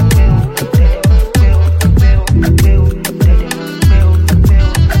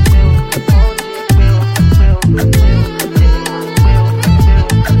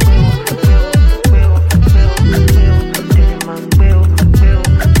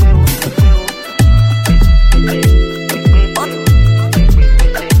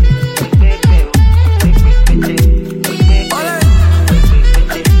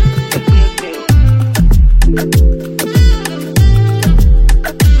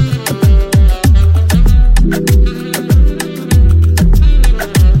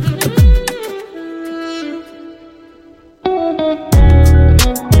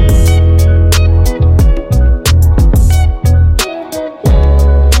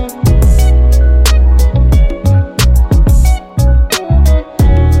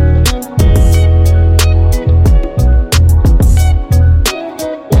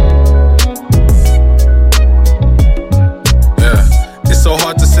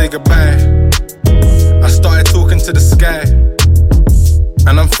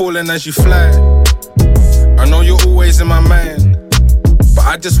 As you fly, I know you're always in my mind, but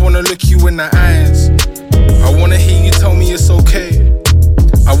I just wanna look you in the eyes. I wanna hear you tell me it's okay.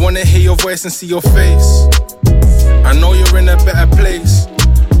 I wanna hear your voice and see your face. I know you're in a better place,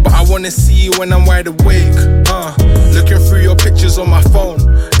 but I wanna see you when I'm wide awake. Looking through your pictures on my phone.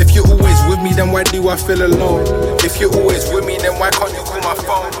 If you're always with me, then why do I feel alone? If you're always with me, then why can't you call my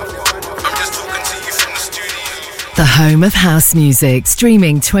phone? I'm just talking to you from the studio. The home of house music,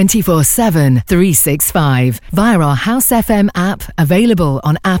 streaming 24/7, 365 via our House FM app, available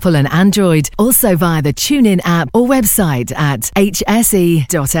on Apple and Android, also via the TuneIn app or website at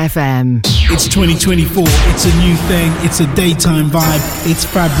hse.fm. It's 2024, it's a new thing, it's a daytime vibe, it's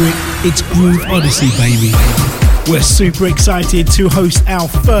Fabric, it's Groove Odyssey, baby. We're super excited to host our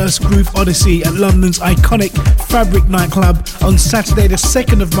first Groove Odyssey at London's iconic Fabric nightclub on Saturday the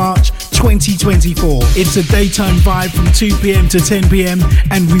 2nd of March 2024. It's a daytime vibe from 2 p.m. to 10 p.m.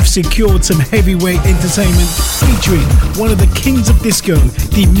 and we've secured some heavyweight entertainment featuring one of the kings of disco,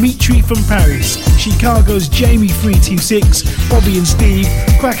 Dimitri from Paris, Chicago's Jamie 326, Bobby and Steve,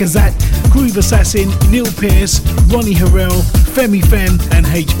 Crackazat, Groove Assassin, Neil Pearce, Ronnie Harrell, Femi Fem and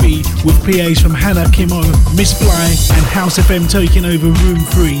HB, with PAs from Hannah Kimo, Miss Fly and House FM taking over Room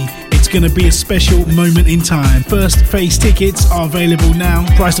 3. It's going to be a special moment in time. First phase tickets are available now,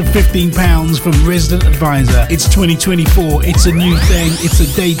 price of £15 from Resident Advisor. It's 2024, it's a new thing, it's a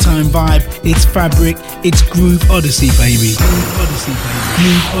daytime vibe, it's Fabric, it's Groove Odyssey, baby. Groove Odyssey, baby.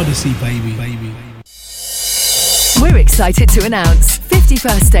 Groove Odyssey, baby. We're excited to announce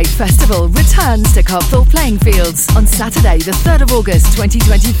 51st State Festival returns to Copthall Playing Fields on Saturday the 3rd of August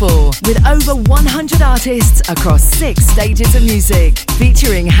 2024 with over 100 artists across 6 stages of music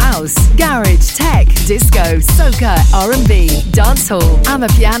featuring house, garage, tech, disco, soca, R&B, dancehall,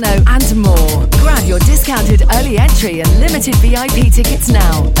 amapiano and more. Grab your discounted early entry and limited VIP tickets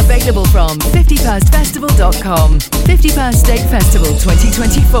now. Available from 51stfestival.com. 51st State Festival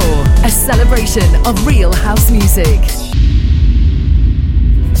 2024, a celebration of real house music.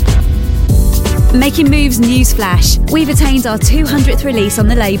 Making moves newsflash. We've attained our 200th release on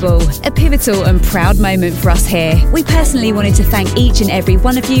the label. A pivotal and proud moment for us here. We personally wanted to thank each and every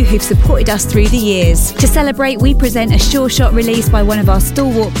one of you who've supported us through the years. To celebrate, we present a sure shot release by one of our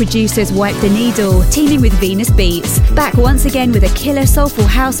stalwart producers, Wipe the Needle, teaming with Venus Beats. Back once again with a killer soulful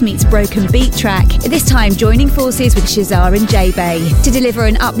house meets broken beat track, this time joining forces with Shazar and J-Bay to deliver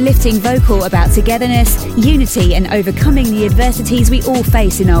an uplifting vocal about togetherness, unity and overcoming the adversities we all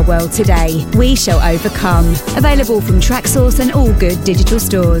face in our world today. We shall overcome. Available from Tracksource and all good digital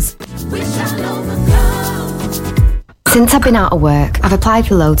stores. Since I've been out of work, I've applied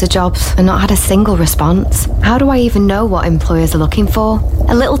for loads of jobs and not had a single response. How do I even know what employers are looking for?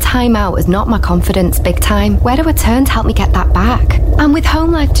 A little time out has knocked my confidence big time. Where do I turn to help me get that back? And with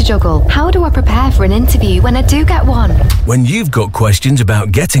home life to juggle, how do I prepare for an interview when I do get one? When you've got questions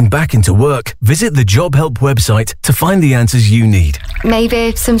about getting back into work, visit the Job Help website to find the answers you need.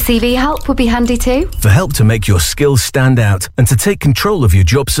 Maybe some CV help would be handy too. For help to make your skills stand out and to take control of your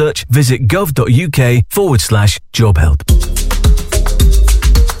job search, visit gov.uk/job help.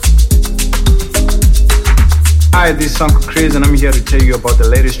 Hi, this is Uncle Chris and I'm here to tell you about the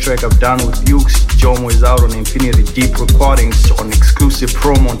latest track I've done with Ukes. Jomo is out on Infinity Deep Recordings on exclusive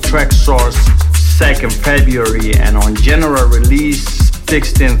promo on Tracksource 2nd February and on general release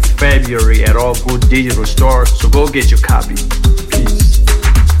 16th February at all good digital stores. So go get your copy. Peace.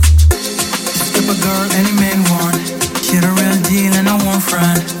 Skip a girl any man want. She the real deal and I won't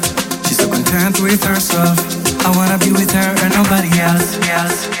front. She's so content with herself. I wanna be with her and nobody else.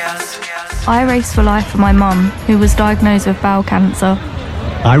 I race for life for my mum, who was diagnosed with bowel cancer.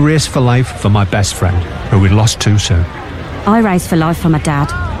 I race for life for my best friend, who we lost too soon. I race for life for my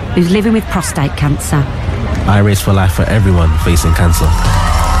dad, who's living with prostate cancer. I race for life for everyone facing cancer.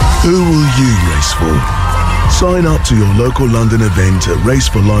 Who will you race for? Sign up to your local London event at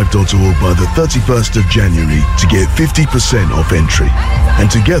raceforlife.org by the 31st of January to get 50% off entry. And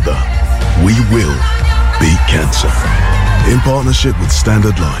together, we will beat cancer. In partnership with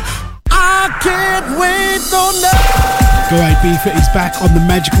Standard Life. I can't wait no now. Go Ibiza is back on the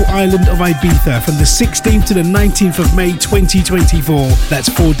magical island of Ibiza from the 16th to the 19th of May 2024. That's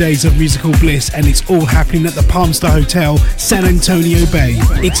 4 days of musical bliss and it's all happening at the Palmstar Hotel, San Antonio Bay.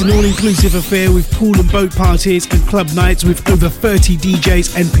 It's an all-inclusive affair with pool and boat parties and club nights with over 30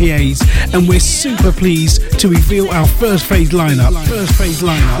 DJs and PAs. And we're super pleased to reveal our first phase lineup.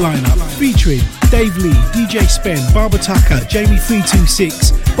 Featuring Dave Lee, DJ Spen, Barbara Tucker, Jamie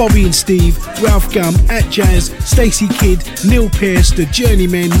 326, Bobby and Steve, Ralph Gum, At Jazz, Stacey Kidd, Neil Pearce, The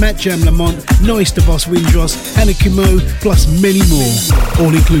Journeymen, Matt Jam Lamont, Noise the Boss Windross, Anna Kimo, plus many more.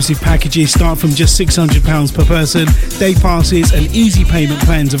 All-inclusive packages start from just £600 per person. Day passes and easy payment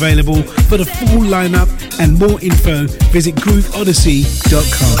plans available. For the full lineup and more info, visit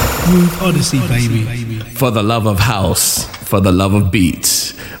GrooveOdyssey.com. Groove Odyssey, baby. For the love of house, for the love of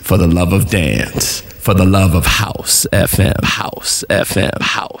beats, for the love of dance, for the love of house FM, house FM,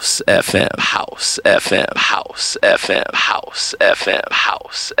 house FM, house FM, house FM, house FM,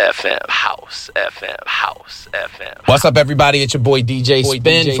 house FM, house FM, house FM. What's up, everybody? It's your boy DJ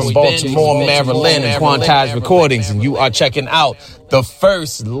Spin from Baltimore, Maryland, and Quantize Recordings, and you are checking out the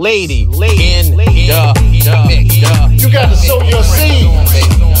First Lady in the mix. You gotta sow your seeds.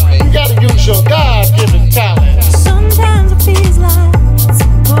 You gotta use your God-given talent. Sometimes it feels like it's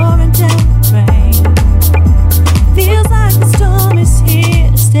pouring down rain. Feels like the storm is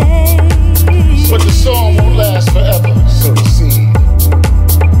here to stay. But the storm won't last forever. Sow the seed.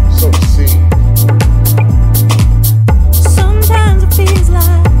 Sow the seed. Sometimes it feels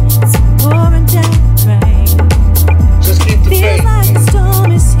like it's pouring down rain. Just keep the faith. Feels like the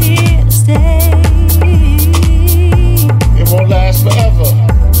storm is here to stay. It won't last forever.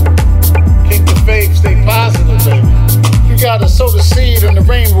 Keep the faith, stay positive, baby. You gotta sow the seed and the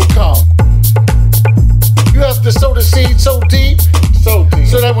rain will come. You have to sow the seed so deep, so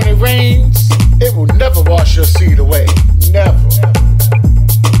that when it rains, it will never wash your seed away. Never.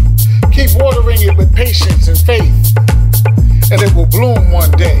 Keep watering it with patience and faith, and it will bloom one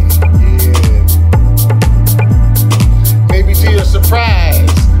day. Yeah. Maybe to your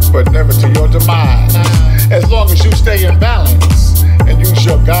surprise, but never to your demise. As long as you stay in balance and use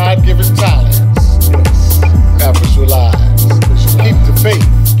your God-given talents. Yes. Now visualize. Keep the faith.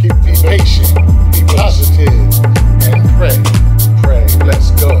 Keep be patient. Be positive. And pray. Pray.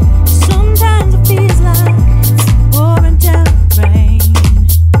 Let's go. Sometimes it feels like it's pouring down rain.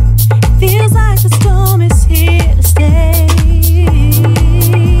 Feels like the storm is here to stay.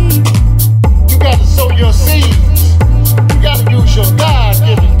 You gotta sow your seeds. You gotta use your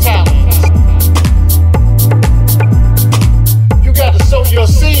God-given talents. You gotta sow your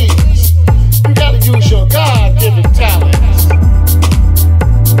seeds. You gotta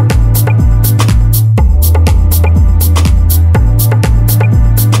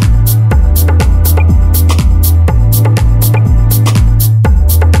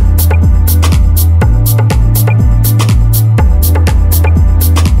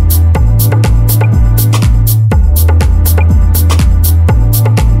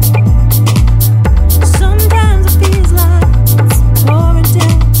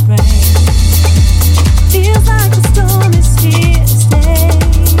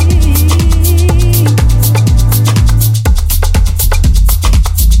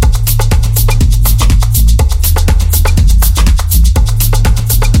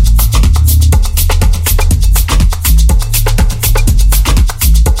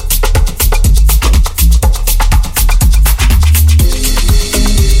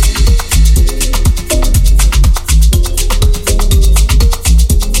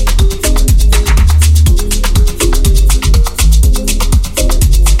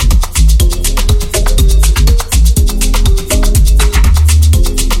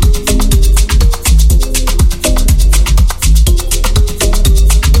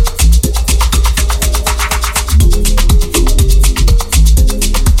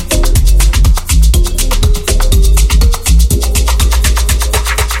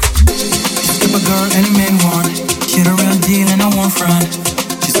girl any man want. She the real deal and I won't front.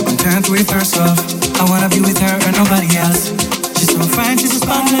 She's so content with herself. I wanna be with her and nobody else. She's so fine, she's so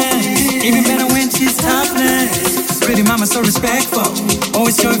spotless. Even better when she's topless. Pretty mama so respectful.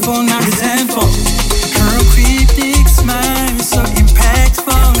 Always joyful, not resentful. Her cryptic smile so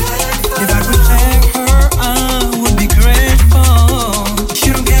impactful. If I could have her, I would be grateful. She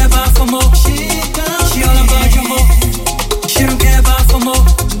don't care about for more. She all about your more. She don't care about for more.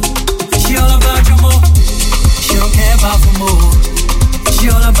 She all about your more. She don't care about for more. She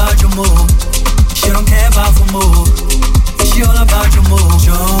all about your more. She don't care about for more. She all about your more.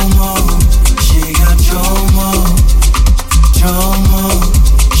 Jomo, she got Jomo. Jomo,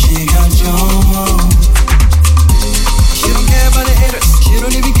 she got Jomo. She don't care about the haters. She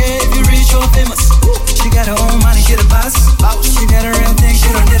don't even care if you rich or famous. She got her own money, she the boss. She got her real thing, she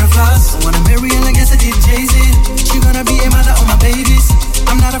don't need a floss. I wanna marry her like I did Jay-Z. She gonna be a mother of my babies.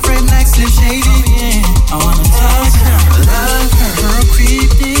 I'm not afraid like Slim Shady. Yeah. I wanna touch her, love her. Her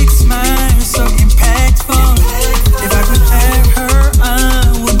cryptic smile so impactful. If I could have her, I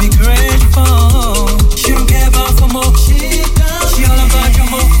would be grateful. She don't care about for more. She all about your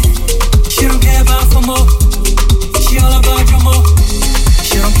more. She don't care about for more. She all about your more.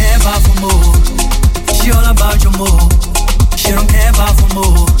 She don't care about for more. She all about your more. She don't care about for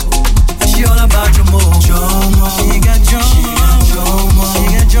more. She all about your more. Jomo, she got Jomo. She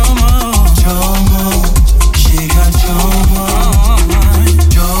got Jomo. Jomo, she got Jomo.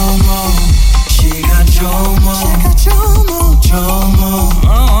 Jomo, she got Jomo. Jomo,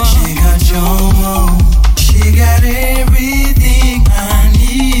 she got Jomo. She got everything I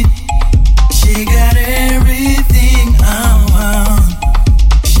need. She got everything I want.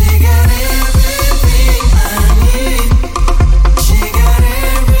 She got everything I need. She got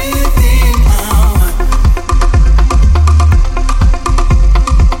everything I want.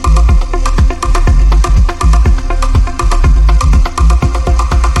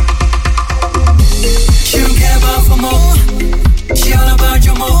 She don't care about for more. She all about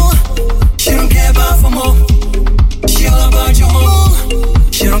your more. She don't care about for more. She all about your more.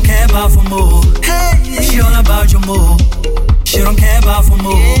 She don't care about for more. She all about your more. She don't care about for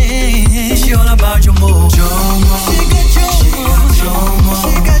more. She all about your more. Jomo, she got Jomo.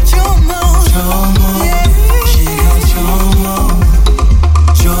 She got Jomo. Jomo, she got Jomo.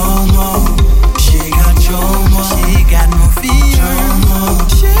 Jomo, she got Jomo. She got no fear. Jomo,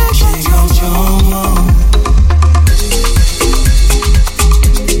 she got Jomo.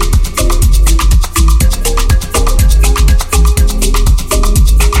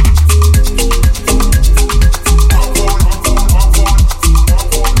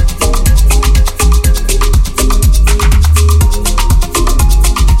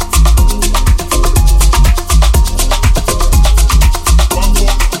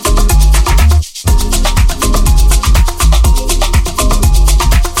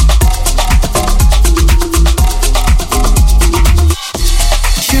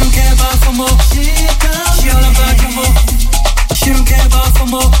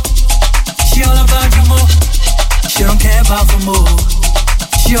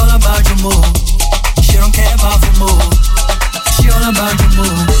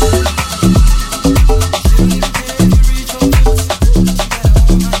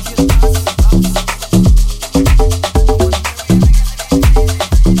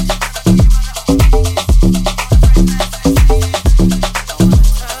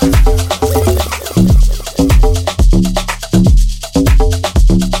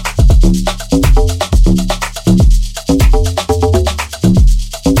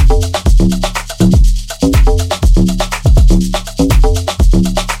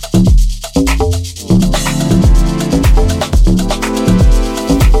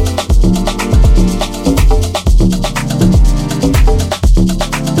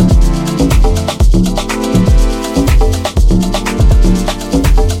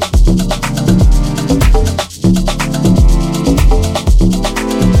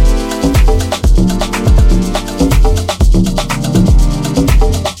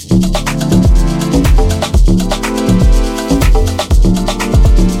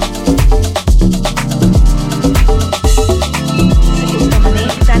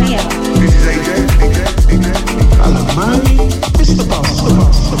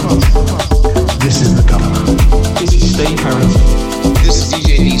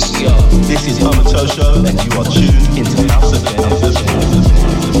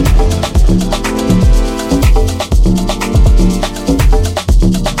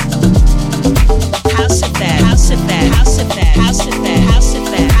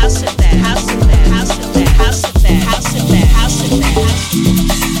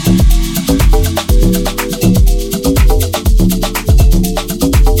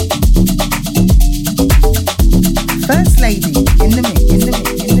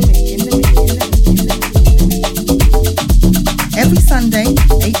 Sunday,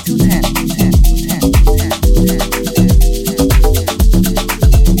 8 till 10.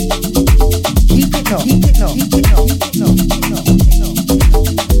 Keep it locked. Keep it locked. Keep it locked.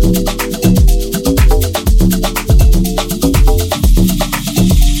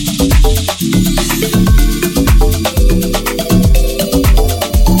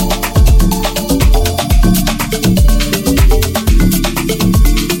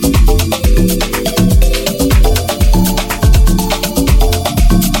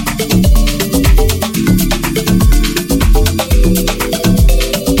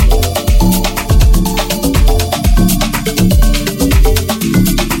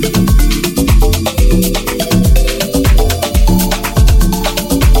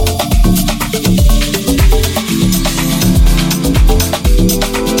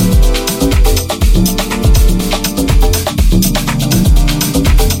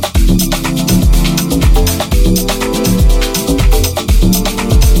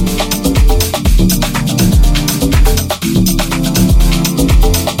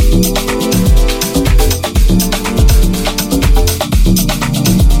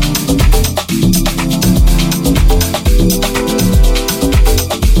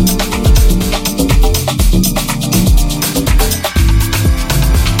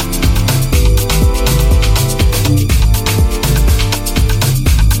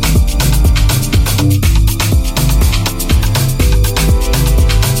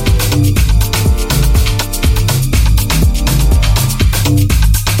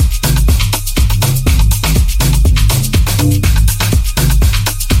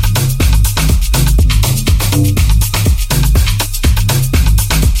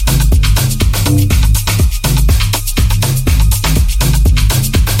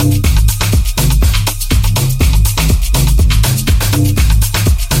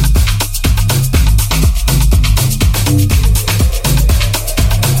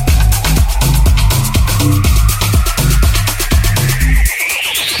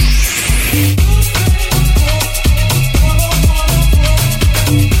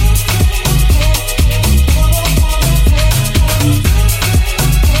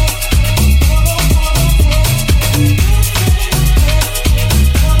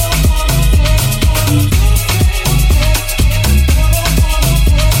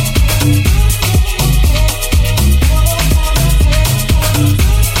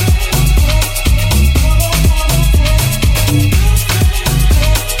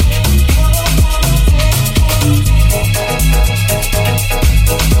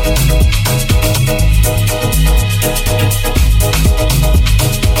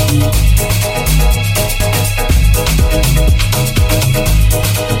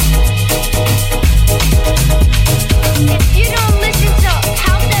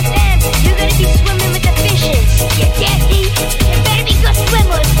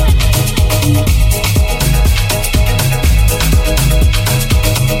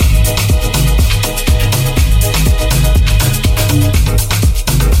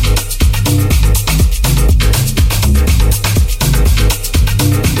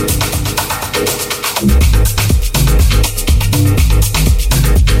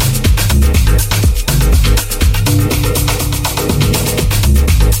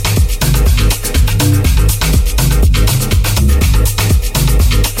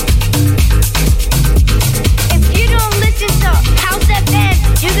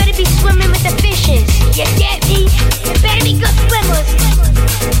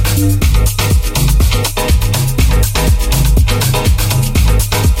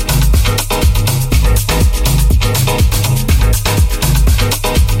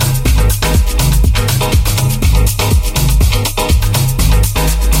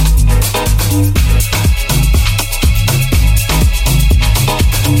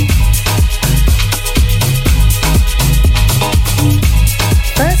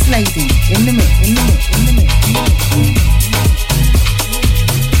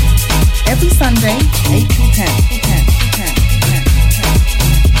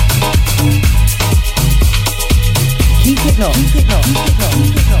 Keep it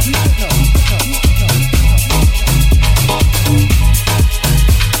locked. Keep it locked.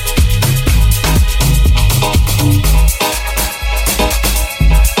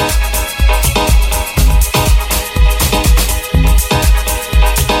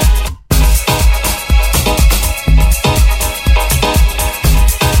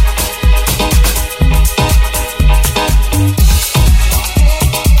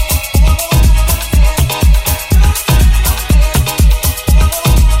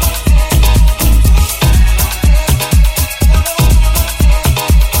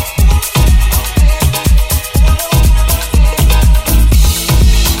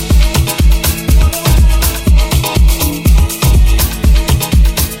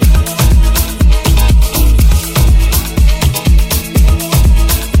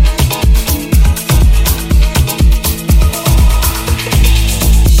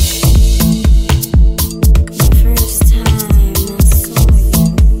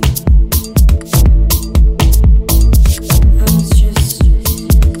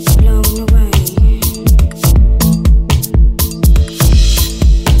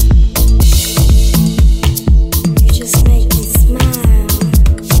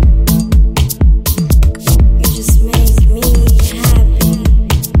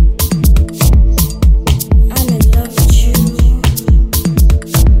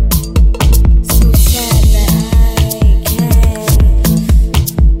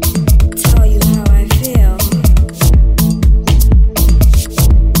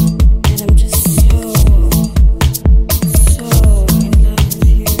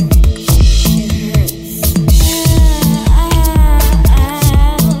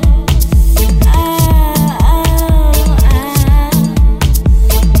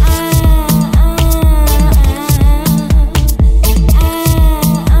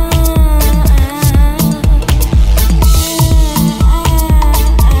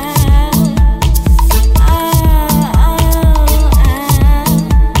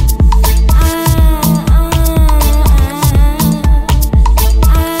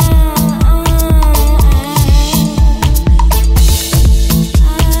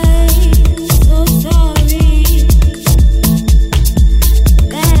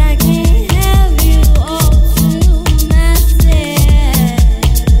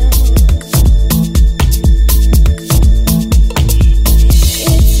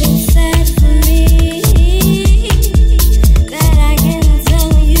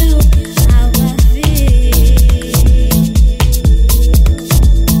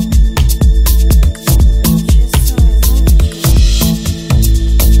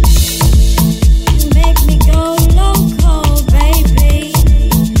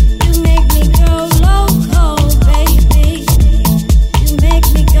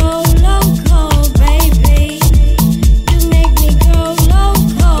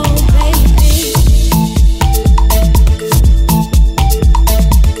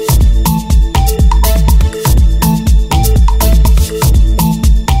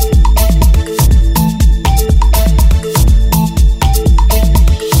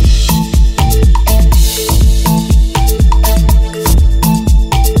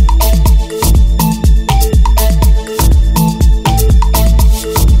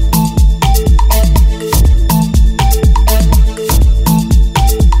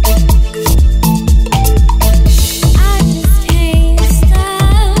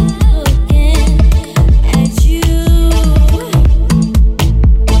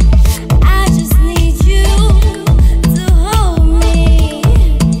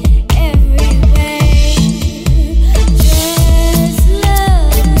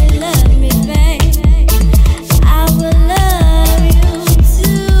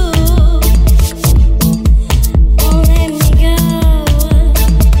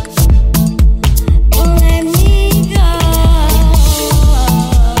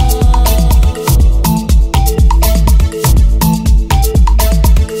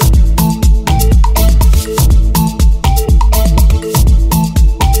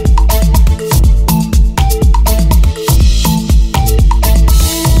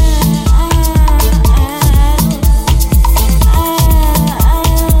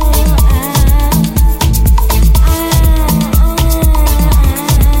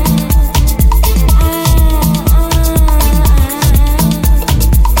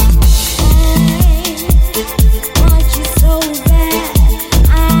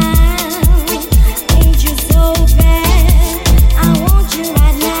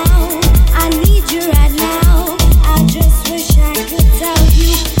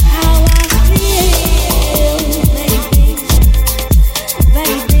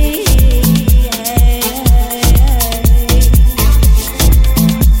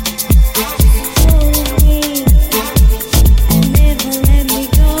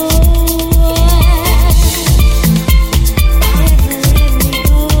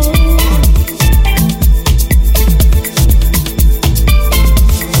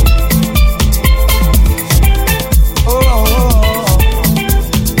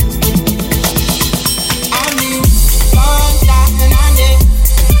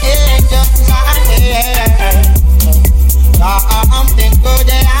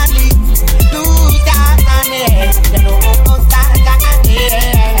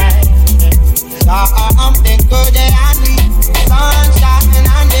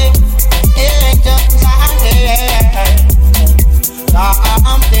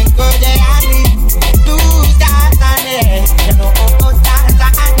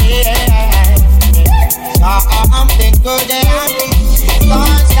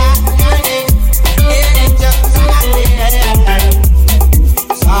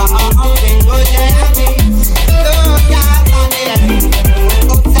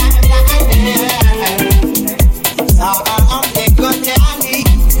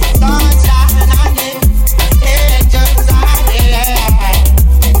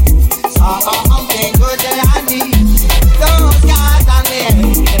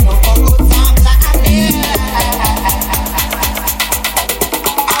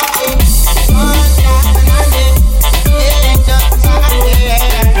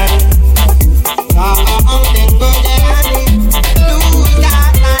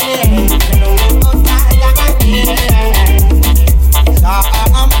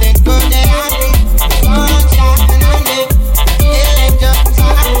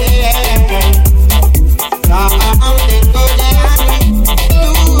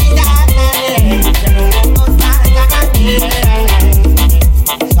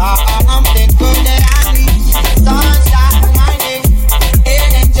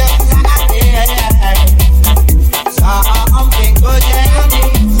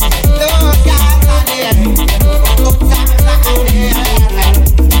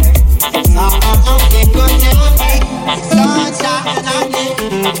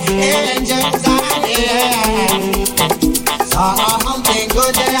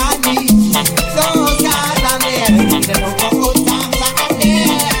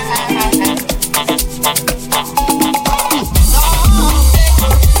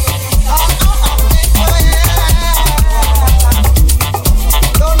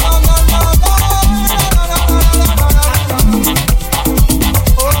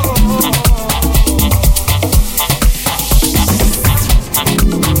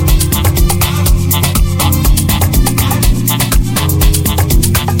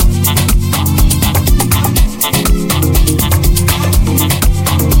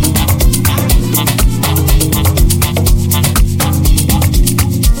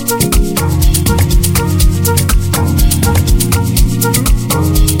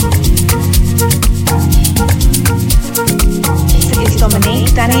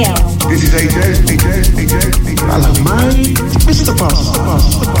 Danielle. This is AJ. Hello, mate. Mr. Boss.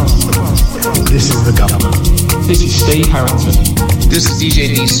 This is the Governor. This is Steve Harrington. This is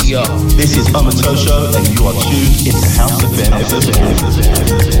DJ DCR. This is Amatosho, and you are tuned into House FM.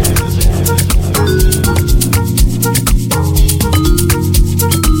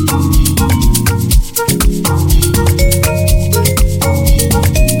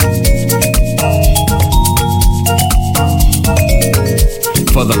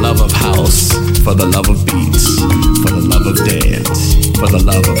 For the love of house, for the love of beats, for the love of dance, for the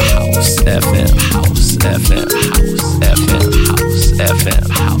love of house, FM, house, FM, house, FM, house, FM,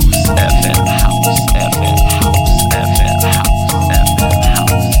 house, FM, house, FM, house, FM, house, FM, house,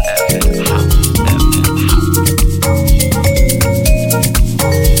 FM, house,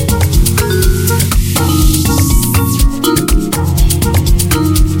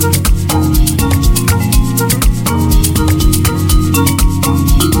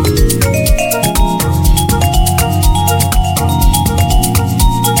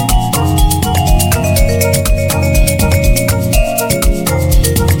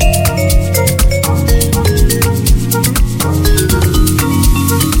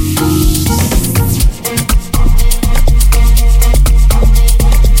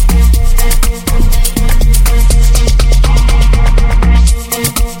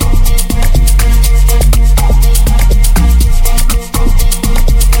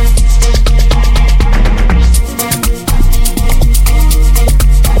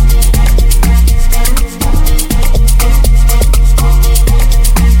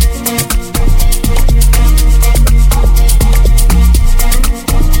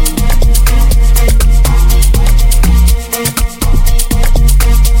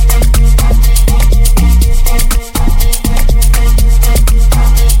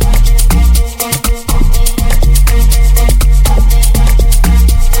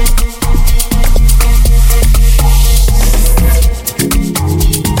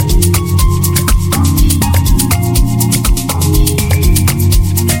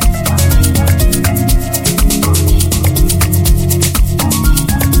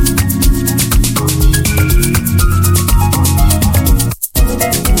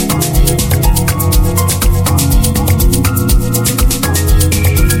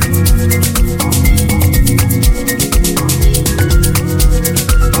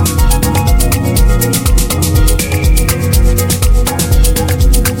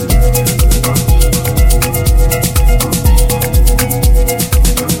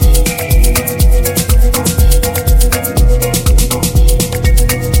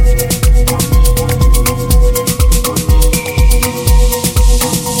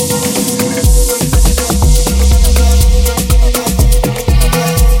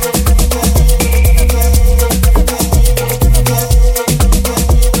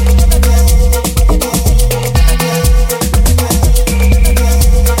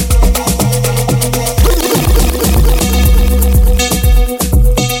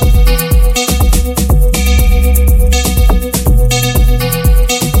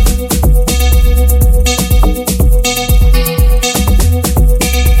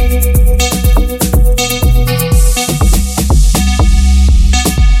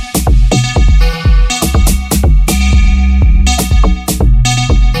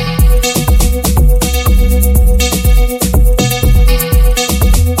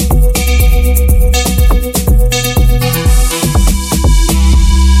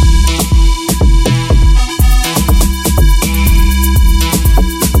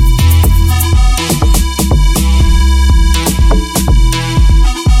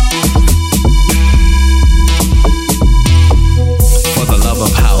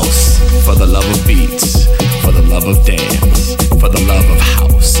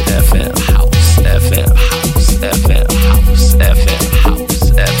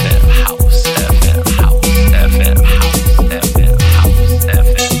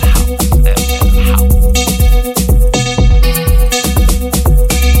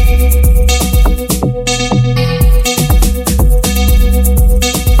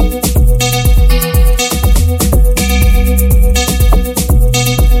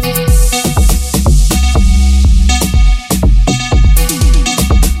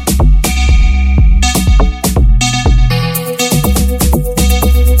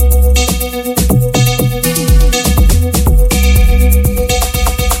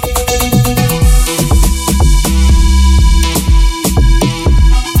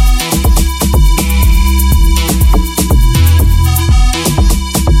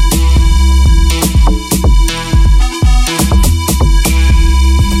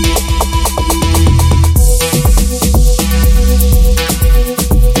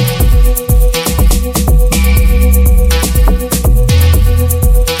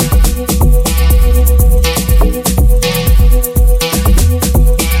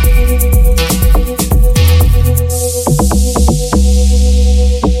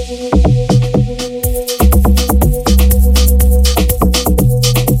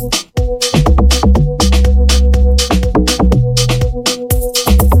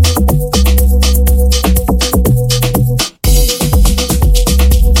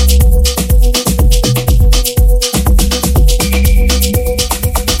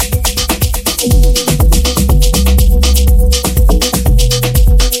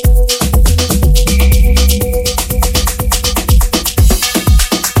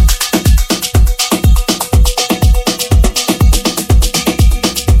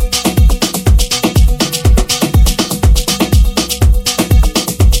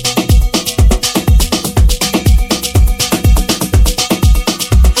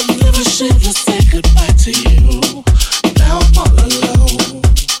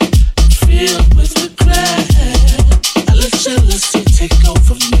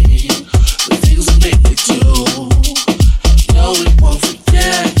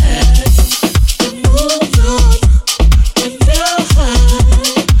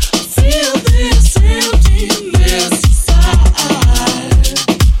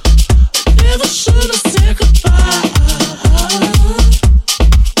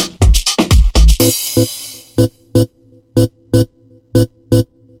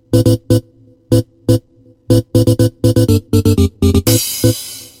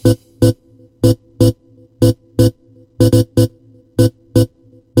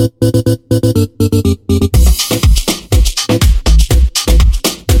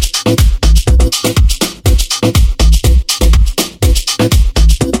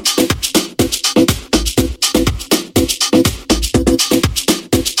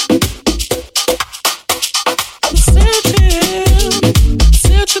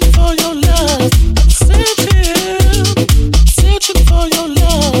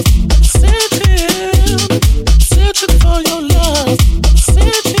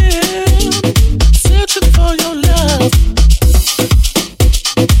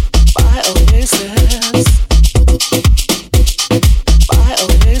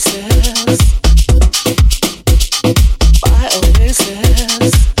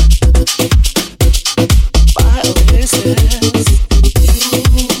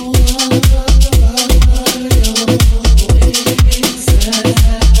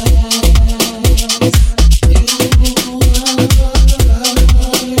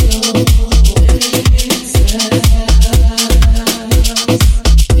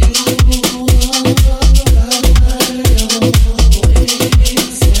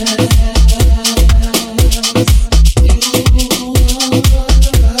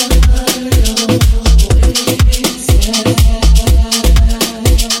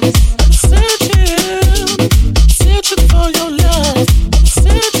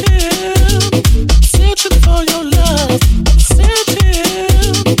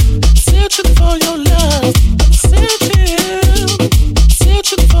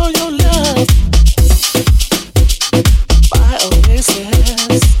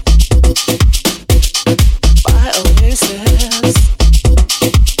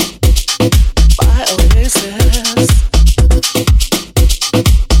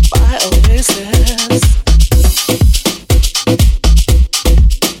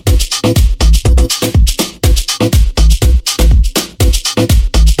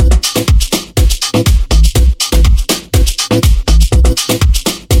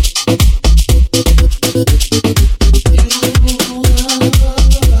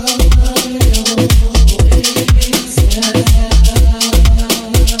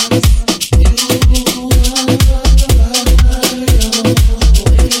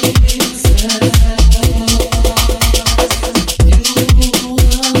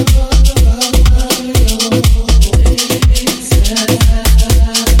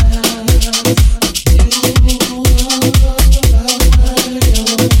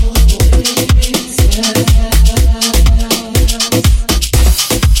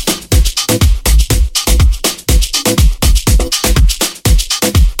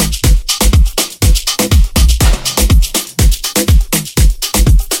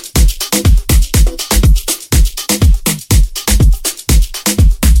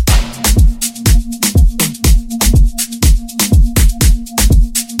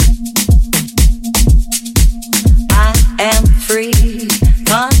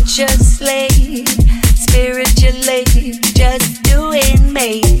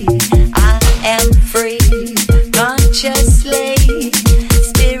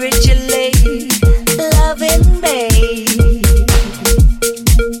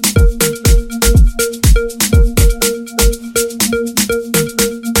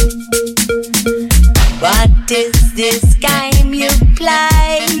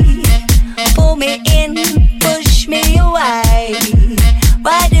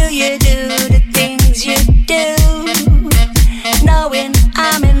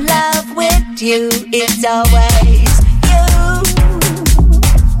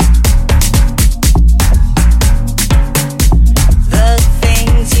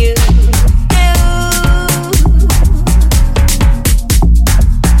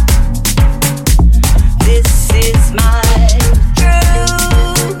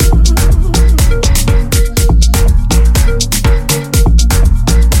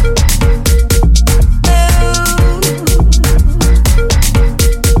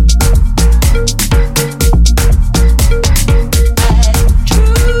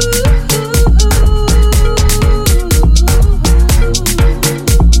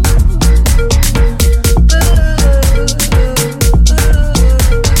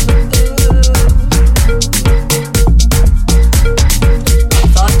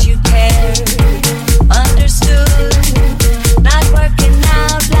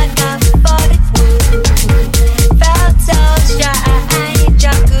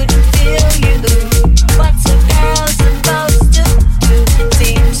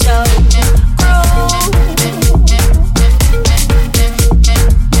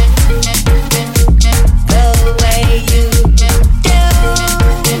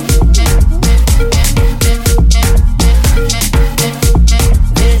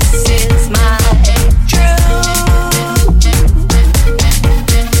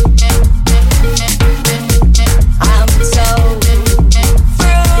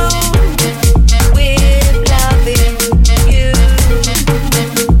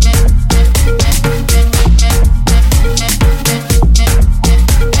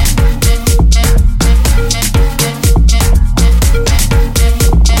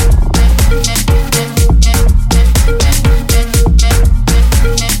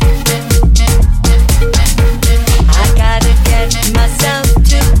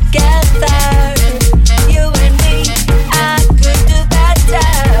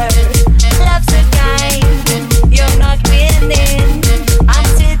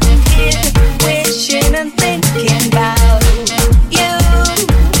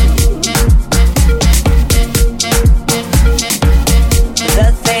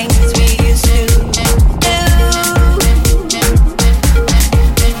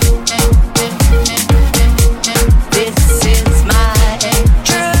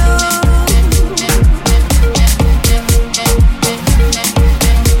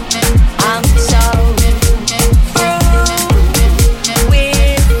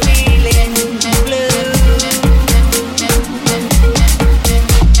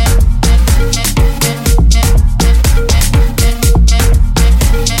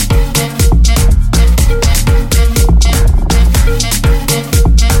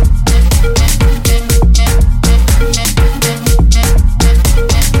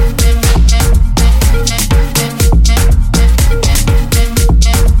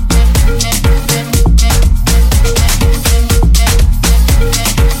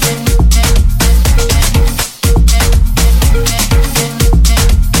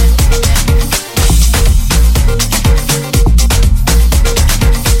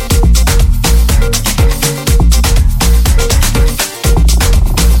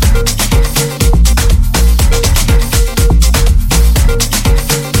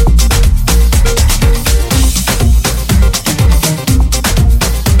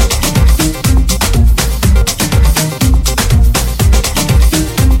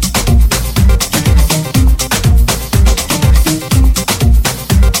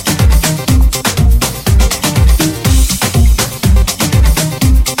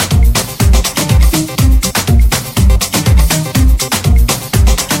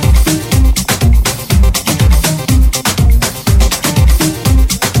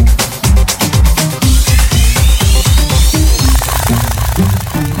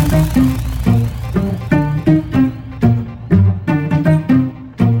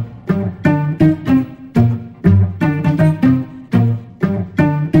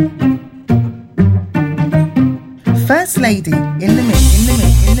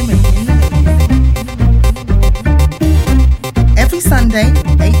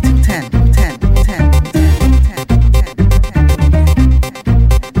 8 to 10.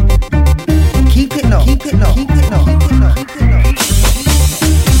 Keep it low, keep it low, keep it low, keep it low, keep it low.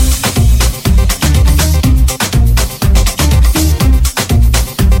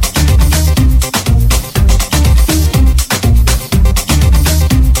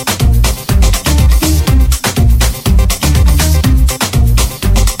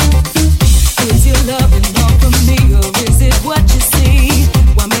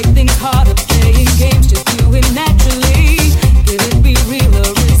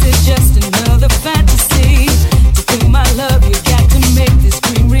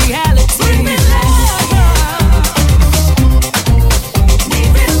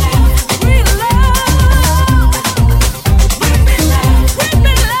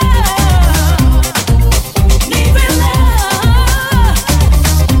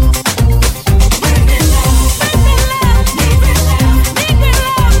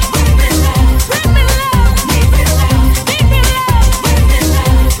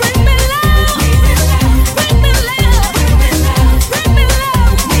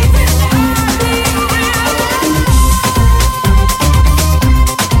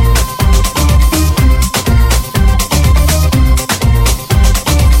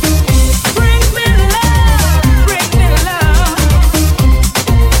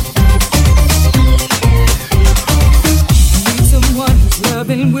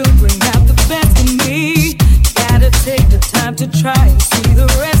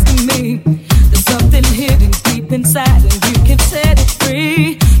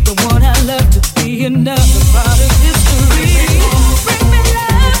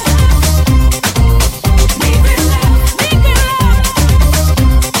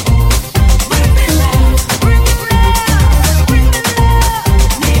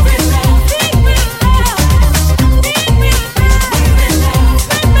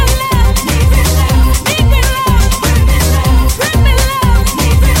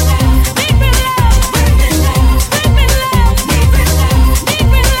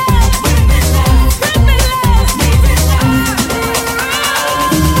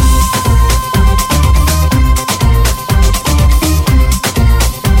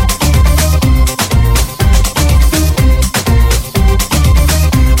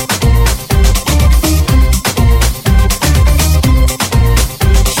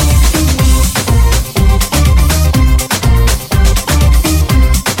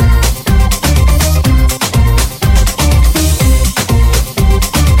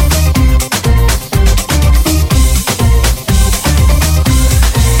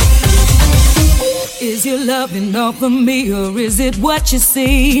 For me, or is it what you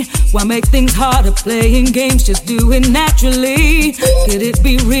see? Why make things harder playing games, just do it naturally? Could it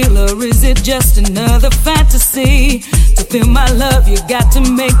be real, or is it just another fantasy? To feel my love, you got to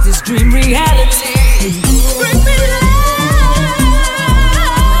make this dream reality. Bring me love.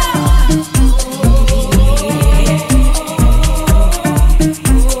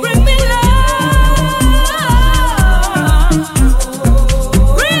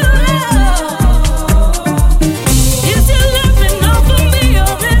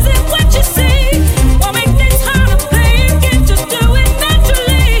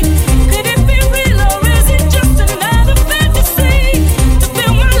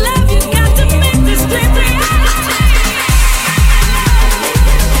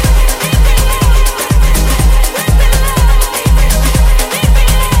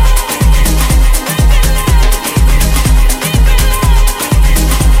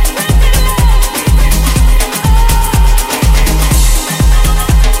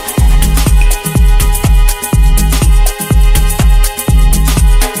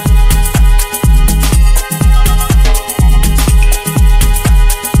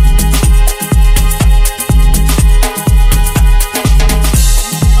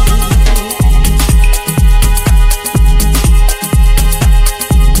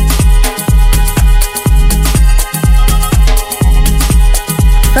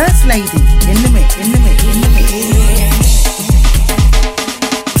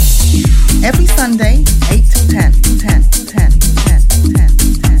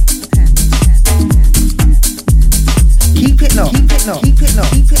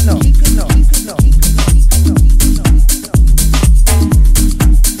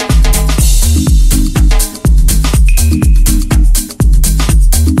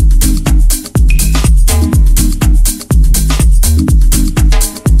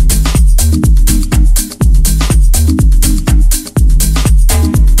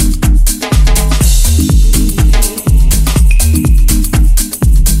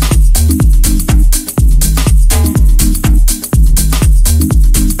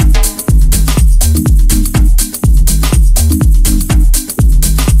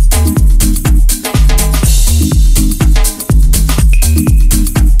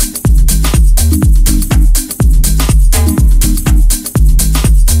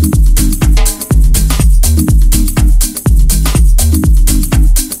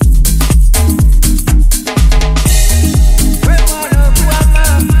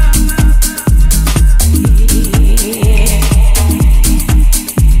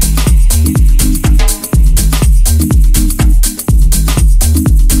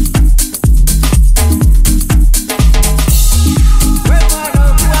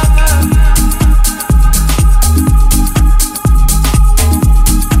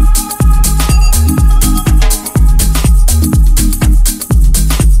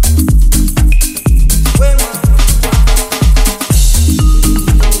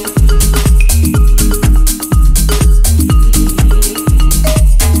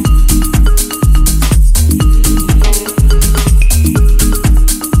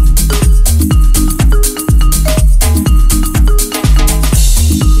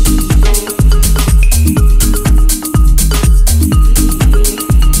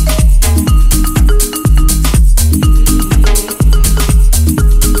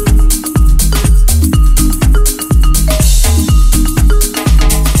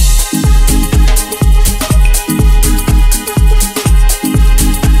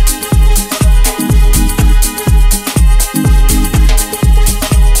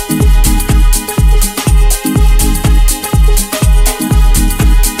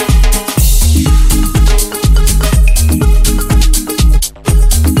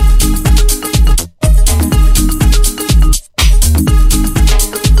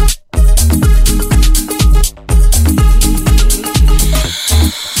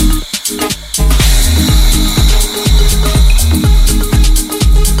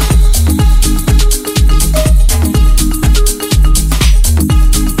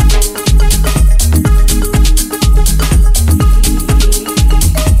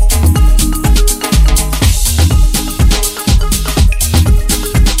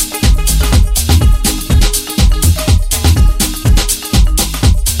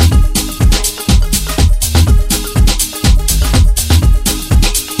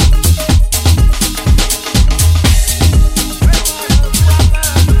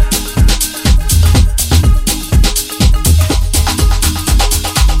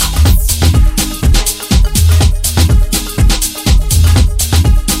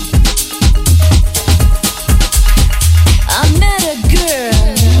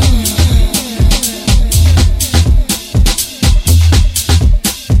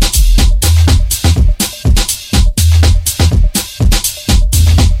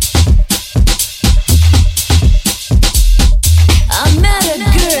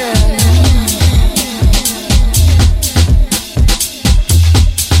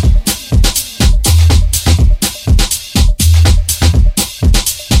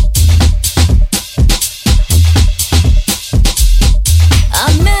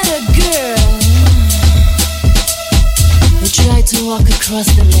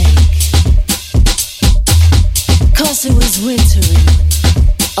 across the lake. 'Cause it was wintering,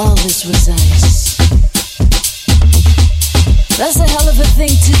 all this was ice. That's a hell of a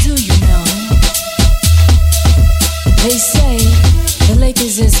thing to do, you know. They say the lake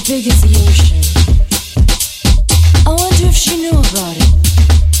is as big as the ocean. I wonder if she knew about it.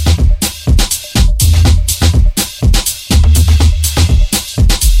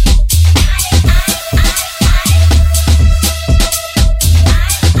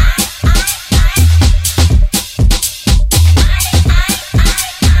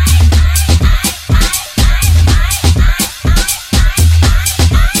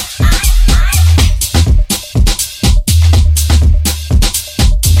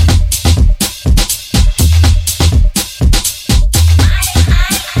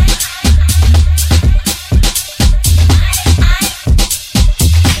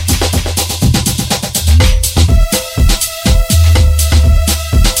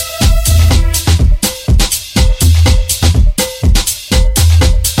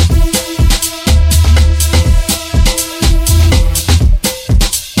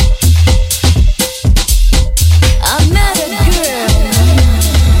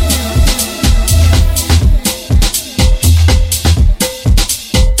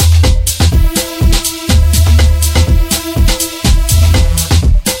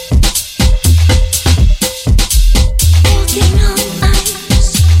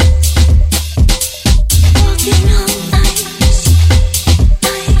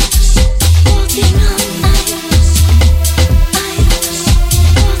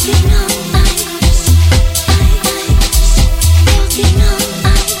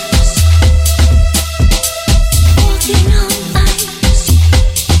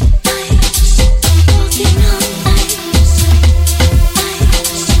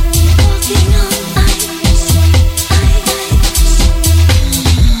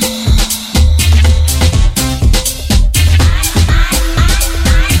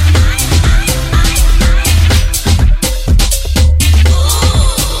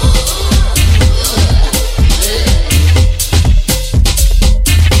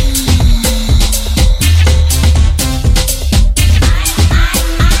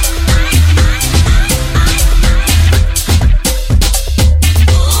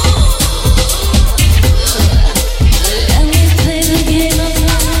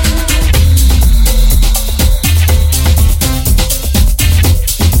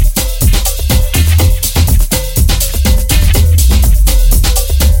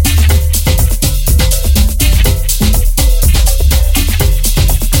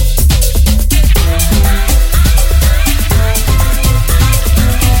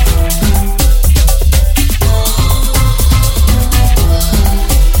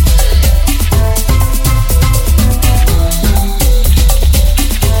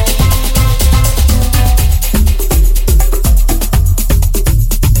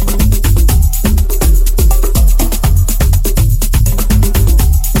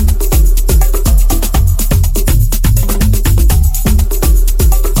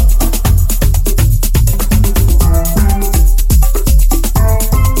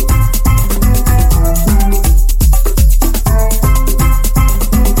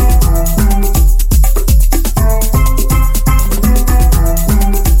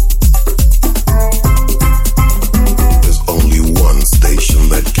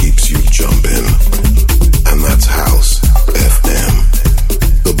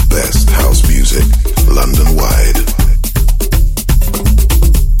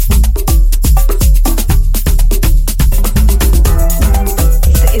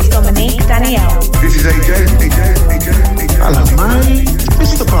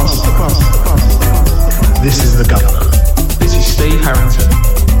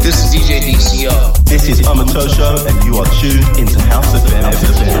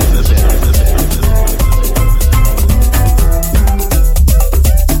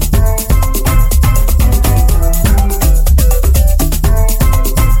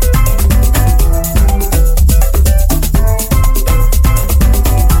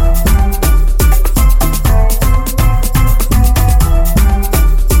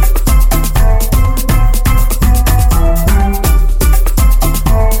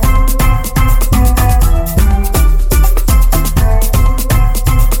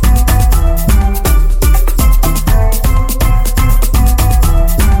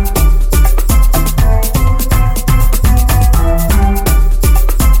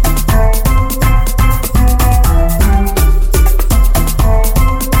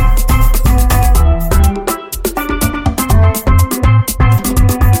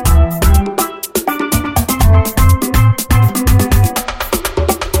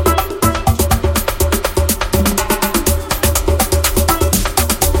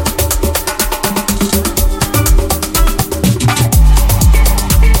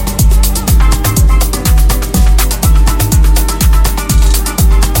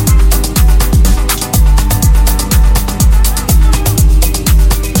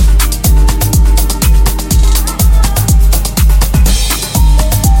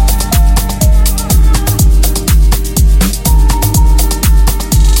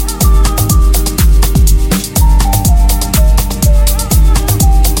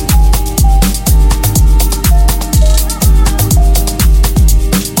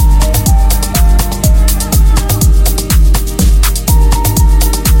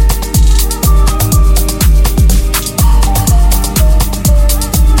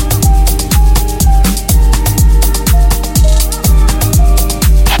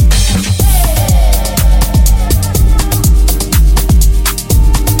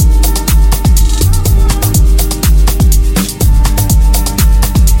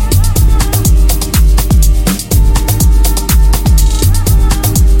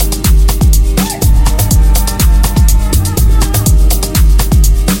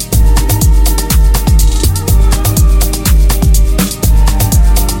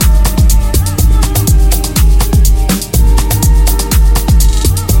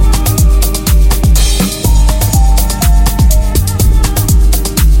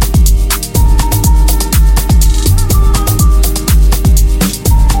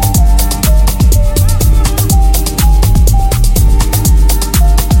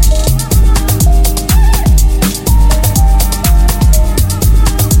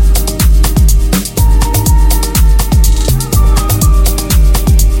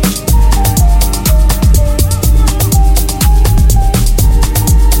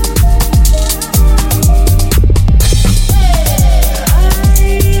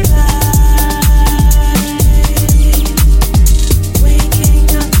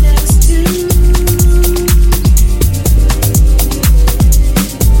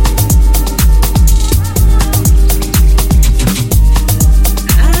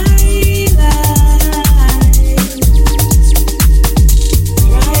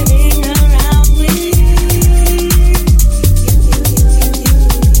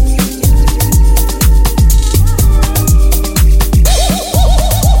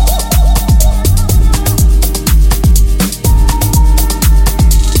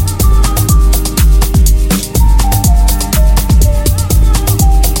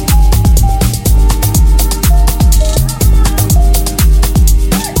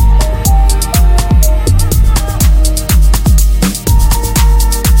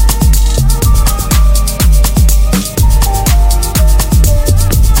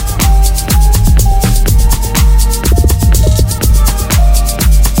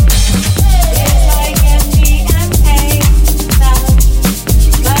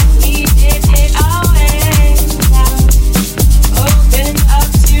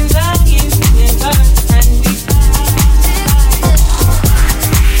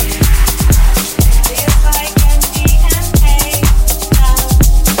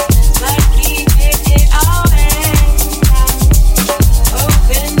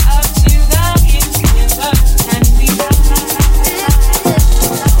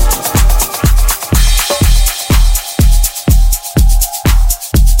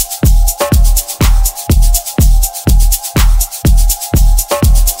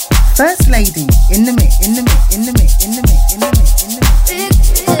 First lady in the mix, in the mix, in the mix, in the mix, in the mix, in the mix.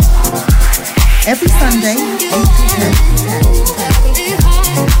 Every Sunday, 8 to 10.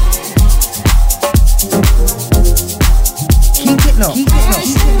 Keep it locked. Keep it locked.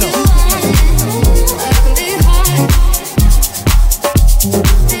 Keep it locked.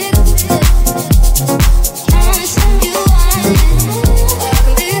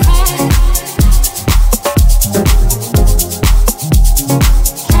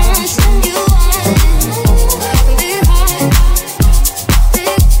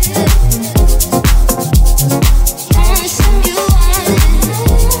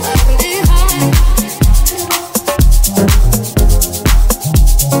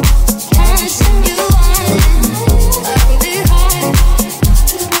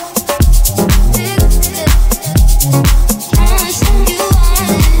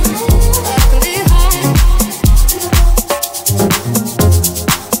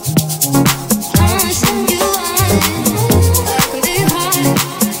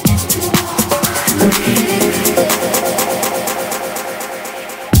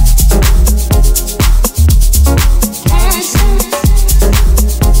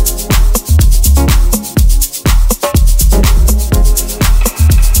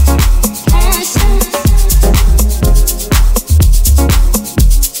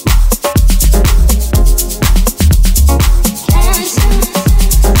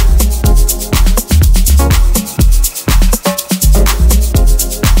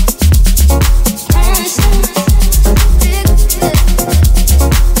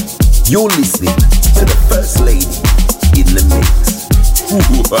 You're listening to the First Lady in the Mix.